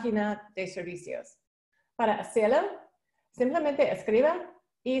nuestra página de servicios. Para hacerlo, simplemente escriba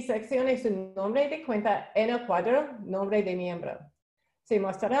y seleccione su nombre de cuenta en el cuadro Nombre de miembro. Se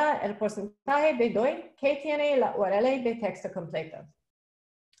mostrará el porcentaje de DOI que tiene la URL de texto completo.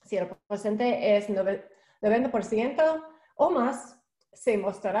 Si el porcentaje es 90% o más, se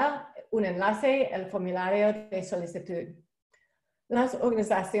mostrará un enlace al formulario de solicitud. Las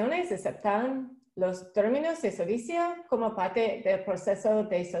organizaciones aceptan los términos de servicio como parte del proceso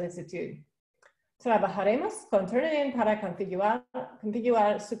de solicitud. Trabajaremos con Turnitin para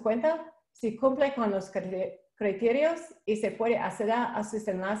configurar su cuenta si cumple con los criterios y se puede acceder a sus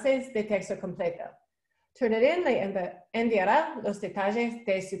enlaces de texto completo. Turnitin le enviará los detalles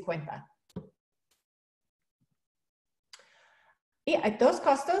de su cuenta. Y hay dos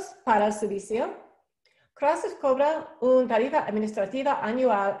costos para el servicio. Crossref cobra una tarifa administrativa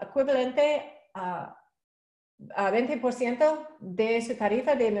anual equivalente a 20% de su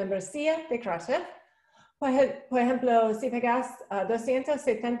tarifa de membresía de Crossref. Por ejemplo, si pagas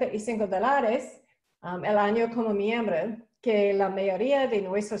 $275 el año como miembro, que la mayoría de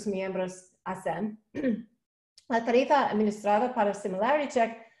nuestros miembros hacen, la tarifa administrada para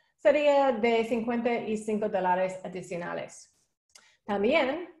SimilarityCheck sería de $55 adicionales.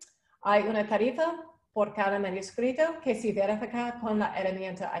 También hay una tarifa por cada manuscrito que se verifica con la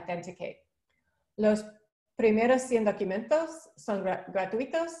herramienta Authenticate. Los primeros 100 documentos son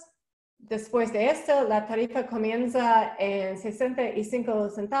gratuitos. Después de esto, la tarifa comienza en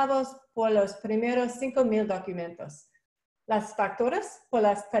 65 centavos por los primeros 5,000 documentos. Las facturas por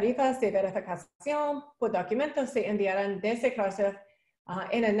las tarifas de verificación por documentos se enviarán desde Crossref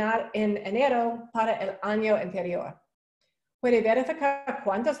en enero para el año anterior. Puede verificar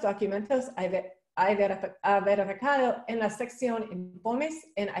cuántos documentos ha verificado en la sección Informes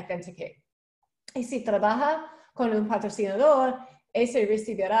en Authenticate. Y si trabaja con un patrocinador, ese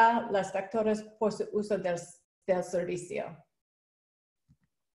recibirá las facturas por su uso del servicio.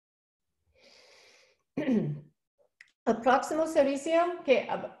 El próximo servicio que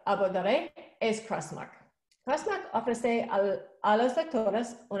abordaré es Crossmark. Crossmark ofrece a los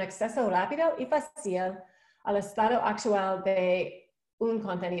lectores un acceso rápido y fácil al estado actual de un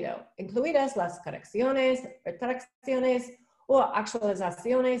contenido, incluidas las correcciones, retracciones o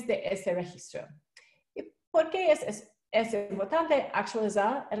actualizaciones de ese registro. ¿Y por qué es importante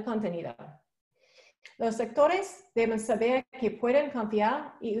actualizar el contenido? Los lectores deben saber que pueden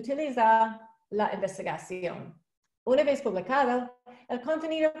confiar y utilizar la investigación. Una vez publicado, el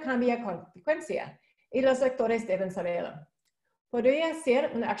contenido cambia con frecuencia y los lectores deben saberlo. Podría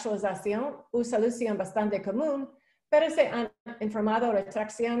ser una actualización o solución bastante común, pero se han informado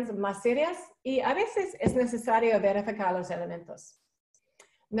retracciones más serias y a veces es necesario verificar los elementos.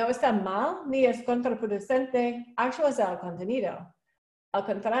 No está mal ni es contraproducente actualizar el contenido. Al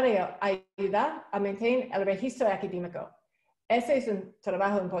contrario, ayuda a mantener el registro académico. Ese es un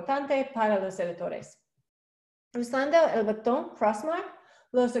trabajo importante para los editores. Usando el botón Crossmark,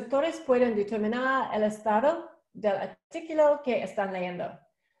 los lectores pueden determinar el estado del artículo que están leyendo.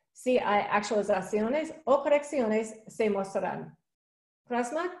 Si hay actualizaciones o correcciones, se mostrarán.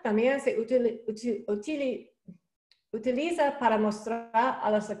 Crossmark también se utiliza para mostrar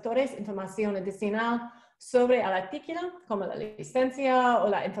a los lectores información adicional sobre el artículo, como la licencia o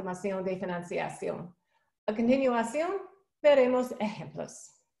la información de financiación. A continuación, veremos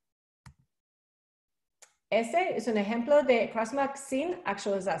ejemplos. Este es un ejemplo de Crossmark sin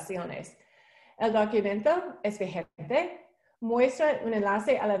actualizaciones. El documento es vigente, muestra un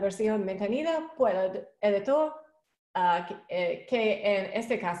enlace a la versión mantenida por el editor, que en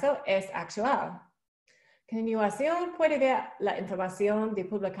este caso es actual. A continuación, puede ver la información de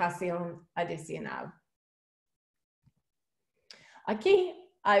publicación adicional. Aquí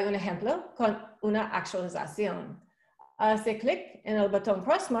hay un ejemplo con una actualización. Al hacer clic en el botón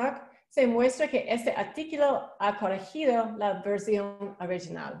Crossmark, se muestra que este artículo ha corregido la versión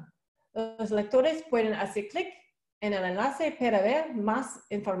original. Los lectores pueden hacer clic en el enlace para ver más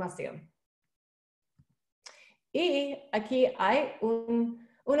información. Y aquí hay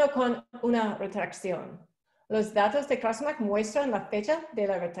uno con una retracción. Los datos de Crossmark muestran la fecha de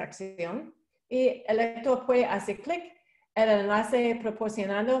la retracción y el lector puede hacer clic en el enlace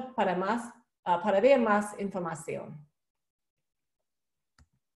proporcionado para ver más información.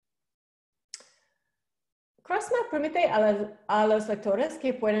 Crossmark permite a los lectores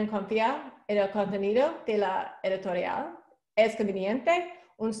que pueden confiar en el contenido de la editorial. Es conveniente,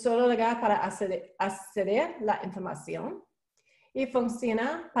 un solo lugar para acceder a la información y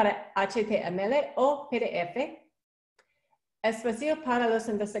funciona para HTML o PDF. Es fácil para los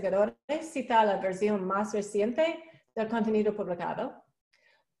investigadores citar la versión más reciente del contenido publicado.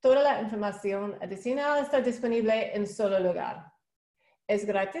 Toda la información adicional está disponible en un solo lugar. Es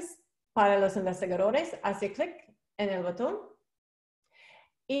gratis para los investigadores hacer clic en el botón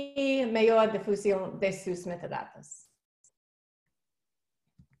y mayor difusión de sus metadatos.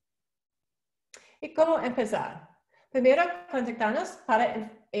 ¿Y cómo empezar? Primero, contactarnos para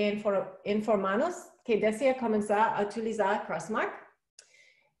informarnos que desea comenzar a utilizar Crossmark.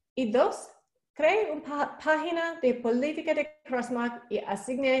 Y dos, cree una página de política de Crossmark y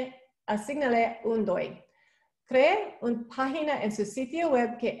asignale un DOI. Cree una página en su sitio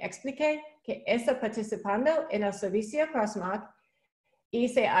web que explique que está participando en el servicio Crossmark y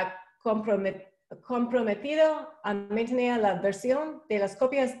se ha comprometido a mantener la versión de las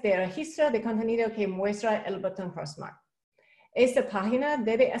copias de registro de contenido que muestra el botón Crossmark. Esta página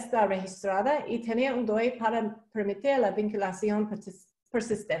debe estar registrada y tener un DOI para permitir la vinculación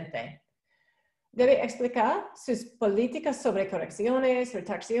persistente. Debe explicar sus políticas sobre correcciones,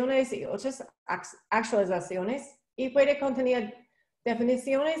 retracciones y otras actualizaciones y puede contener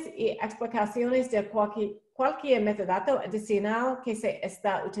definiciones y explicaciones de cualquier metadato adicional que se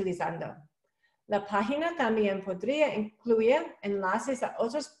está utilizando. La página también podría incluir enlaces a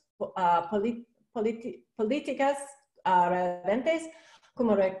otras políticas relevantes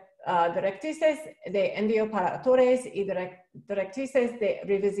como directrices de envío para autores y directrices de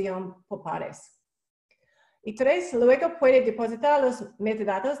revisión por pares. Y tres, luego puede depositar los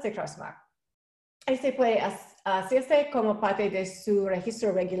metadatos de Crossmark. Este puede hacerse como parte de su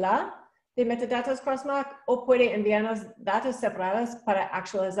registro regular de metadatos Crossmark o puede enviarnos datos separados para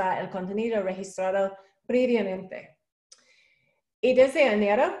actualizar el contenido registrado previamente. Y desde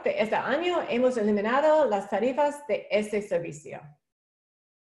enero de este año hemos eliminado las tarifas de este servicio.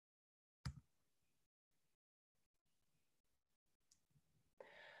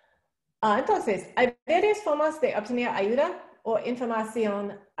 Entonces, hay varias formas de obtener ayuda o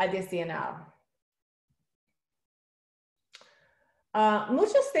información adicional.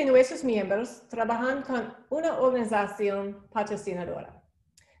 Muchos de nuestros miembros trabajan con una organización patrocinadora.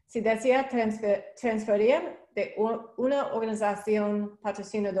 Si desea transferir de una organización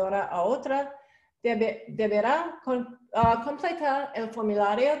patrocinadora a otra, deberá completar el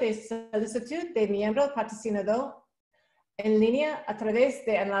formulario de solicitud de miembro patrocinador en línea a través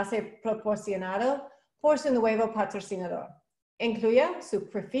del enlace proporcionado por su nuevo patrocinador. Incluye su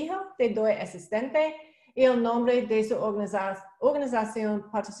prefijo de DOI existente y el nombre de su organización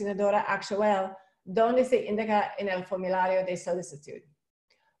patrocinadora actual, donde se indica en el formulario de solicitud.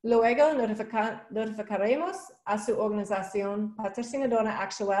 Luego notificaremos a su organización patrocinadora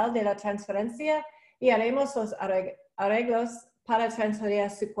actual de la transferencia y haremos los arreglos para transferir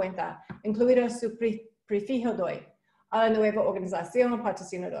su cuenta, incluido su prefijo DOI, a la nueva organización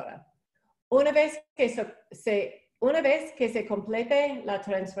patrocinadora. Una vez que se complete la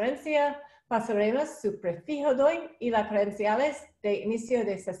transferencia, pasaremos su prefijo DOI y las credenciales de inicio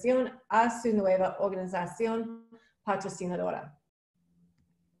de sesión a su nueva organización patrocinadora.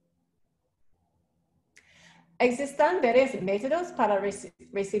 Existen varios métodos para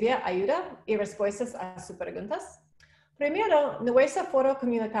recibir ayuda y respuestas a sus preguntas. Primero, nuestro foro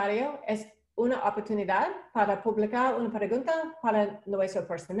comunitario es una oportunidad para publicar una pregunta para nuestro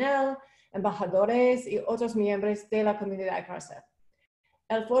personal, embajadores y otros miembros de la comunidad CROSEF.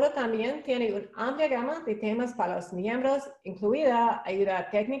 El foro también tiene una amplia gama de temas para los miembros, incluida ayuda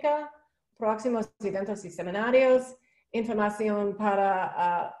técnica, próximos eventos y seminarios, información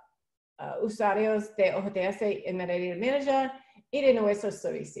para usuarios de OJS en Meridian Manager y de nuestros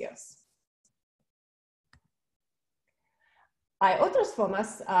servicios. Hay otras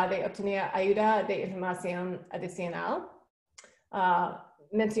formas de obtener ayuda de información adicional.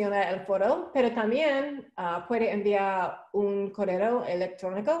 Menciona el foro, pero también puede enviar un correo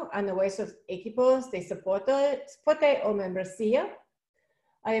electrónico a nuestros equipos de soporte o membresía.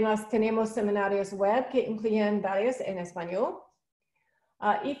 Además, tenemos seminarios web que incluyen varios en español.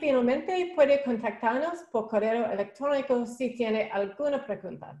 Y finalmente, puede contactarnos por correo electrónico si tiene alguna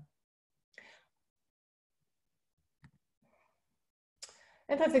pregunta.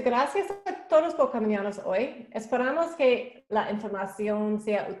 Entonces, gracias a todos por acompañarnos hoy. Esperamos que la información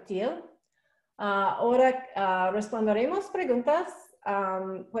sea útil. Ahora responderemos preguntas.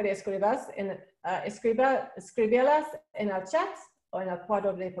 Puede escribirlas en el chat o en el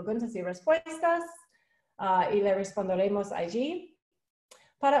cuadro de preguntas y respuestas y le responderemos allí.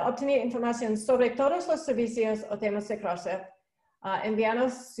 Para obtener información sobre todos los servicios o temas de CROSEF,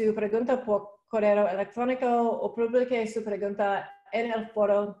 envíanos su pregunta por correo electrónico o publique su pregunta en el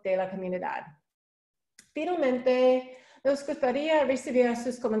foro de la comunidad. Finalmente, nos gustaría recibir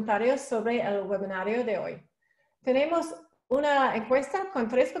sus comentarios sobre el webinario de hoy. Tenemos una encuesta con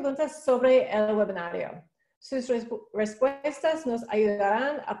 3 preguntas sobre el webinario. Sus respuestas nos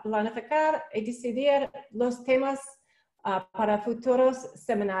ayudarán a planificar y decidir los temas para futuros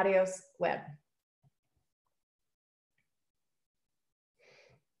seminarios web.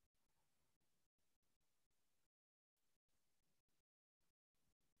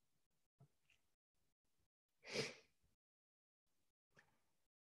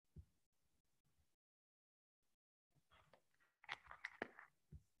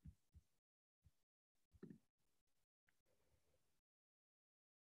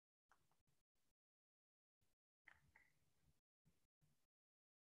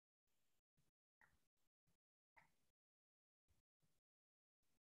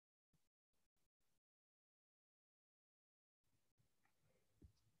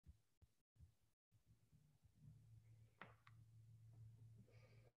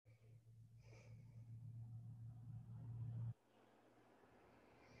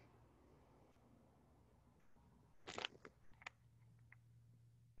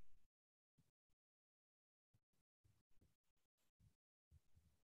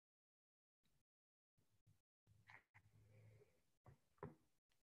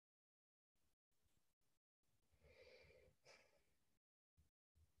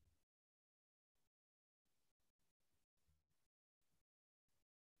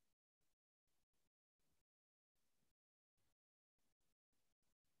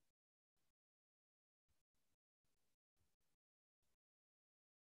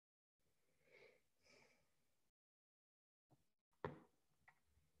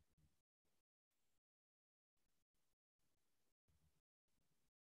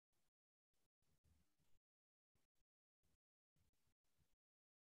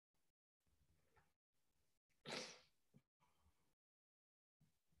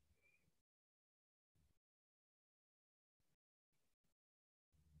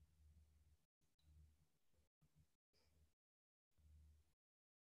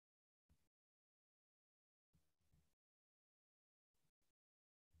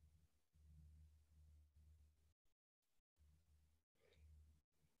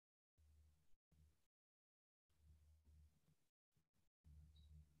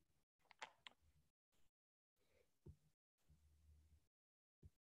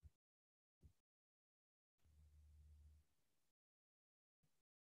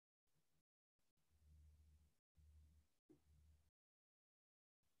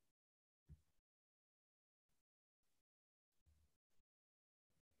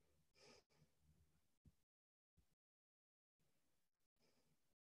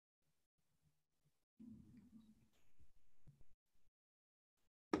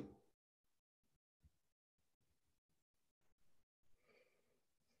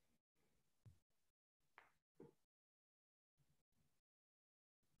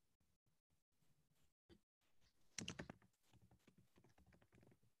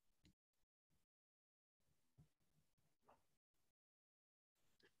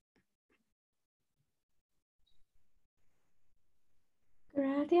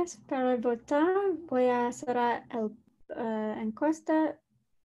 gracias. Para votar voy a cerrar la encuesta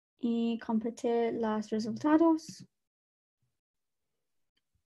y compartir los resultados.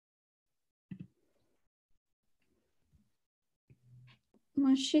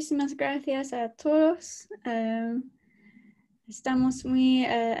 Muchísimas gracias a todos. Estamos muy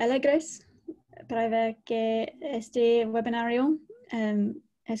alegres para ver que este webinario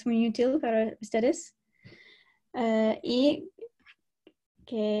es muy útil para ustedes y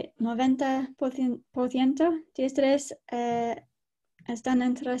que 90% de ustedes están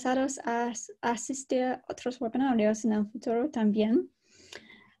interesados a asistir a otros webinarios en el futuro también.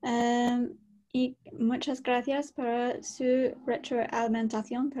 Y muchas gracias por su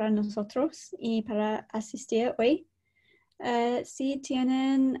retroalimentación para nosotros y para asistir hoy. Si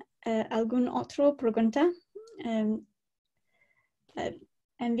tienen alguna otra pregunta,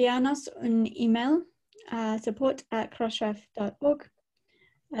 envíanos un email a support@crossref.org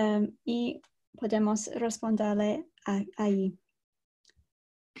y podemos responderle ahí.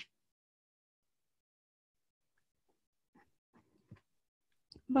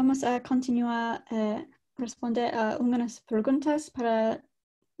 Vamos a continuar a responder a unas preguntas para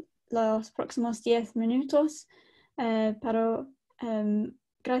los próximos 10 minutos. Pero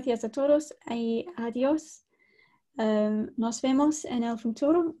gracias a todos y adiós. Nos vemos en el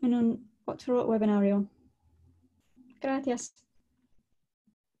futuro en un otro webinario. Gracias.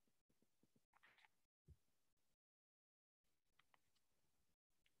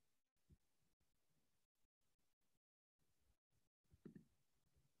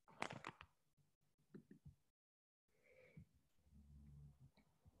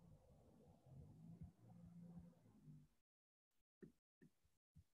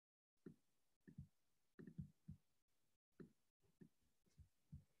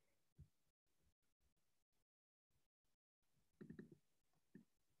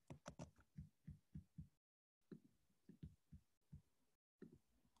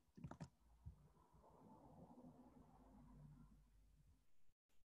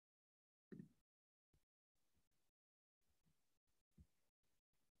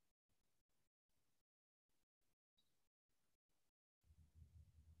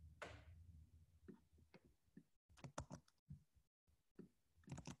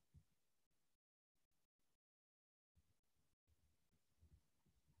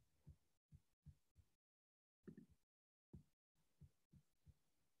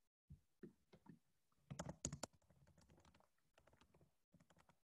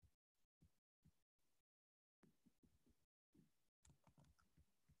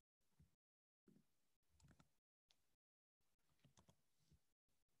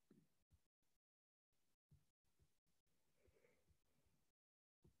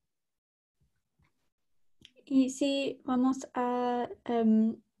 Y sí, vamos a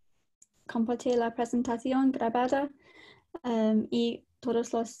compartir la presentación grabada y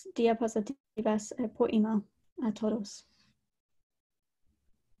todos los diapositivas por email a todos.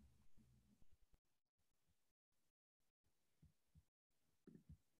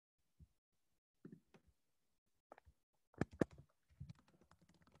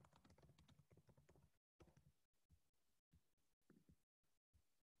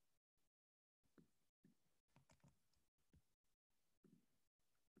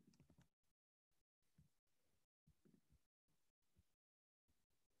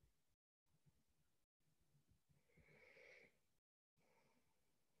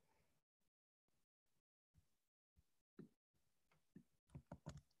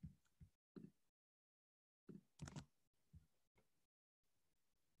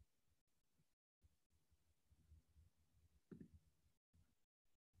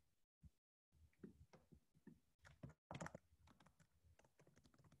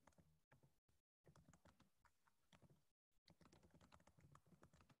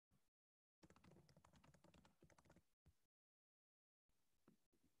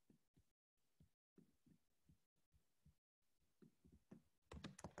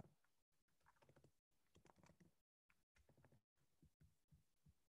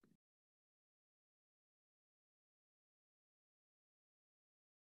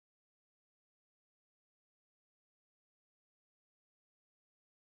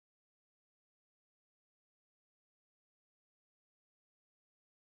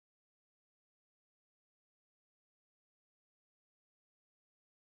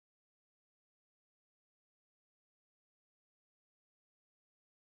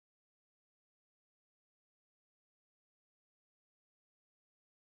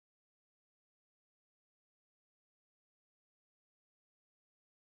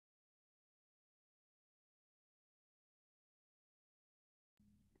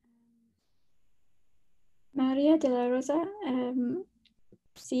 María de la Rosa,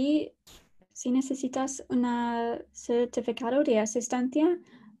 si necesitas un certificado de asistencia,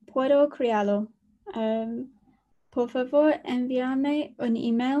 puedo crearlo. Por favor, envíame un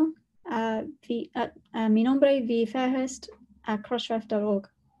email a mi nombre, v.fairhurst@crossref.org.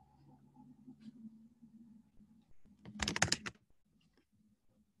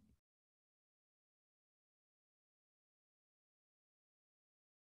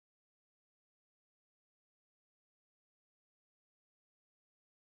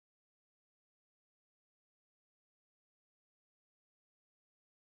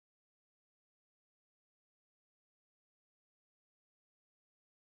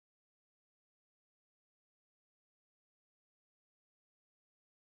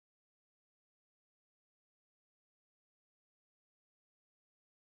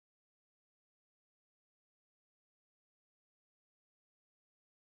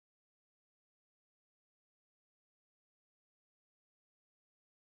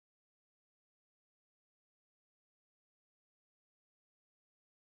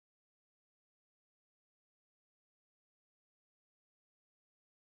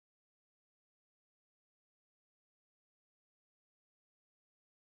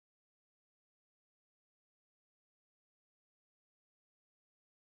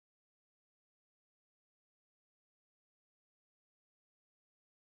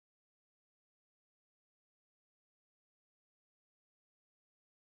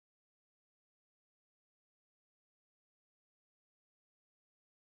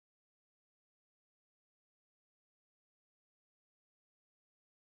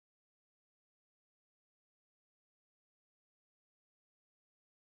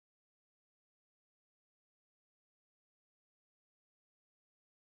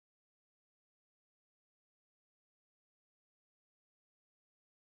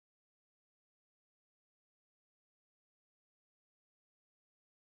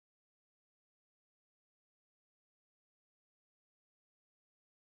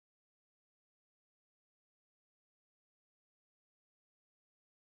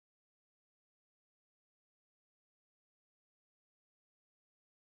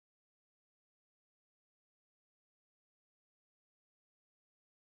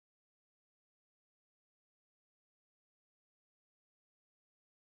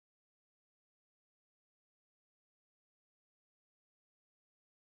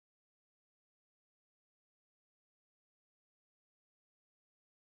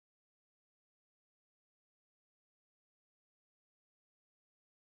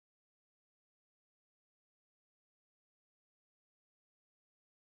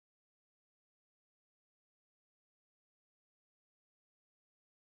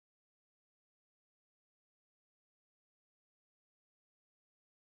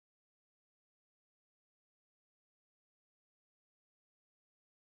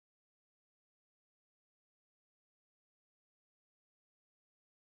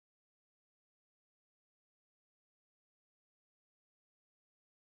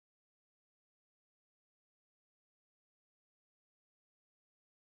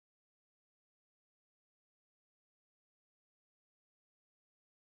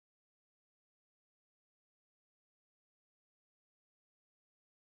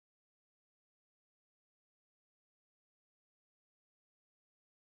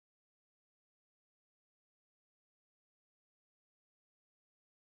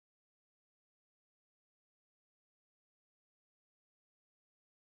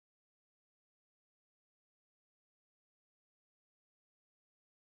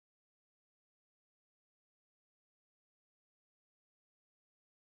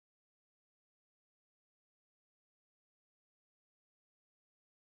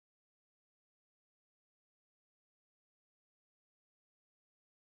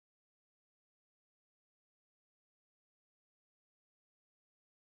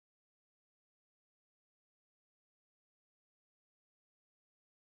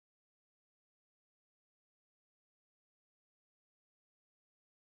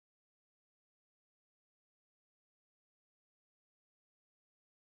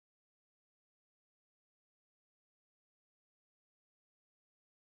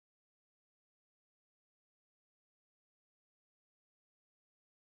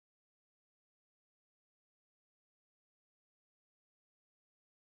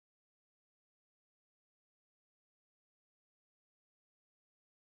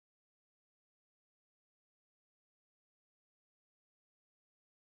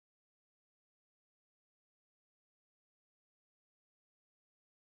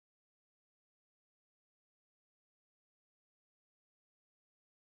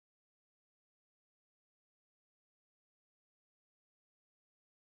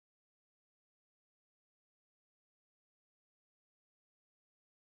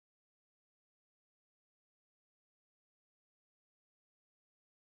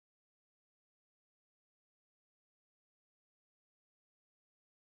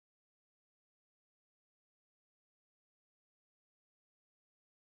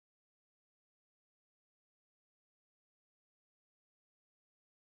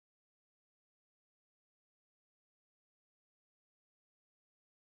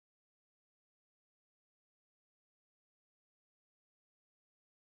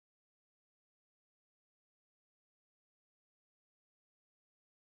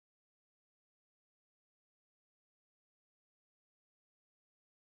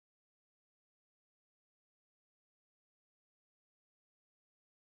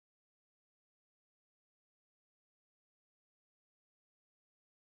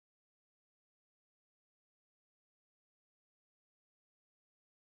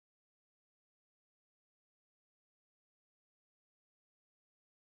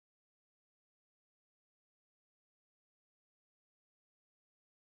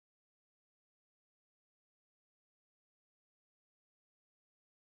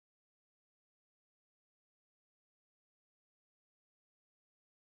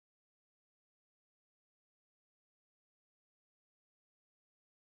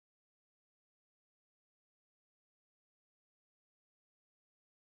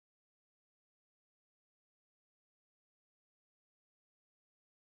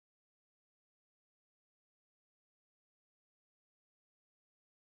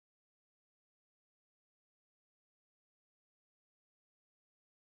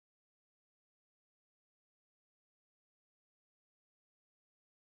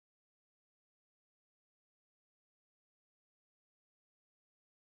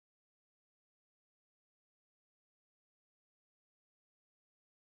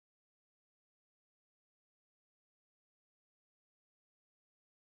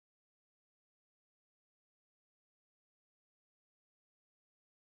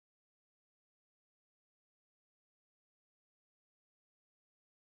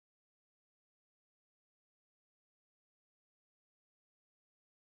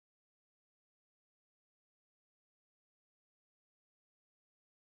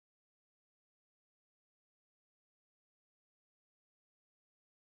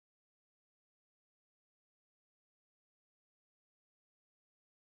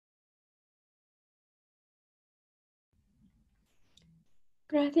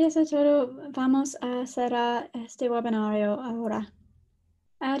 Gracias a todos. Vamos a cerrar este webinario ahora.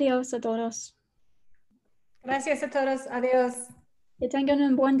 Adiós a todos. Gracias a todos. Adiós. Que tengan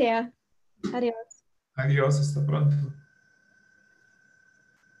un buen día. Adiós. Adiós, hasta pronto.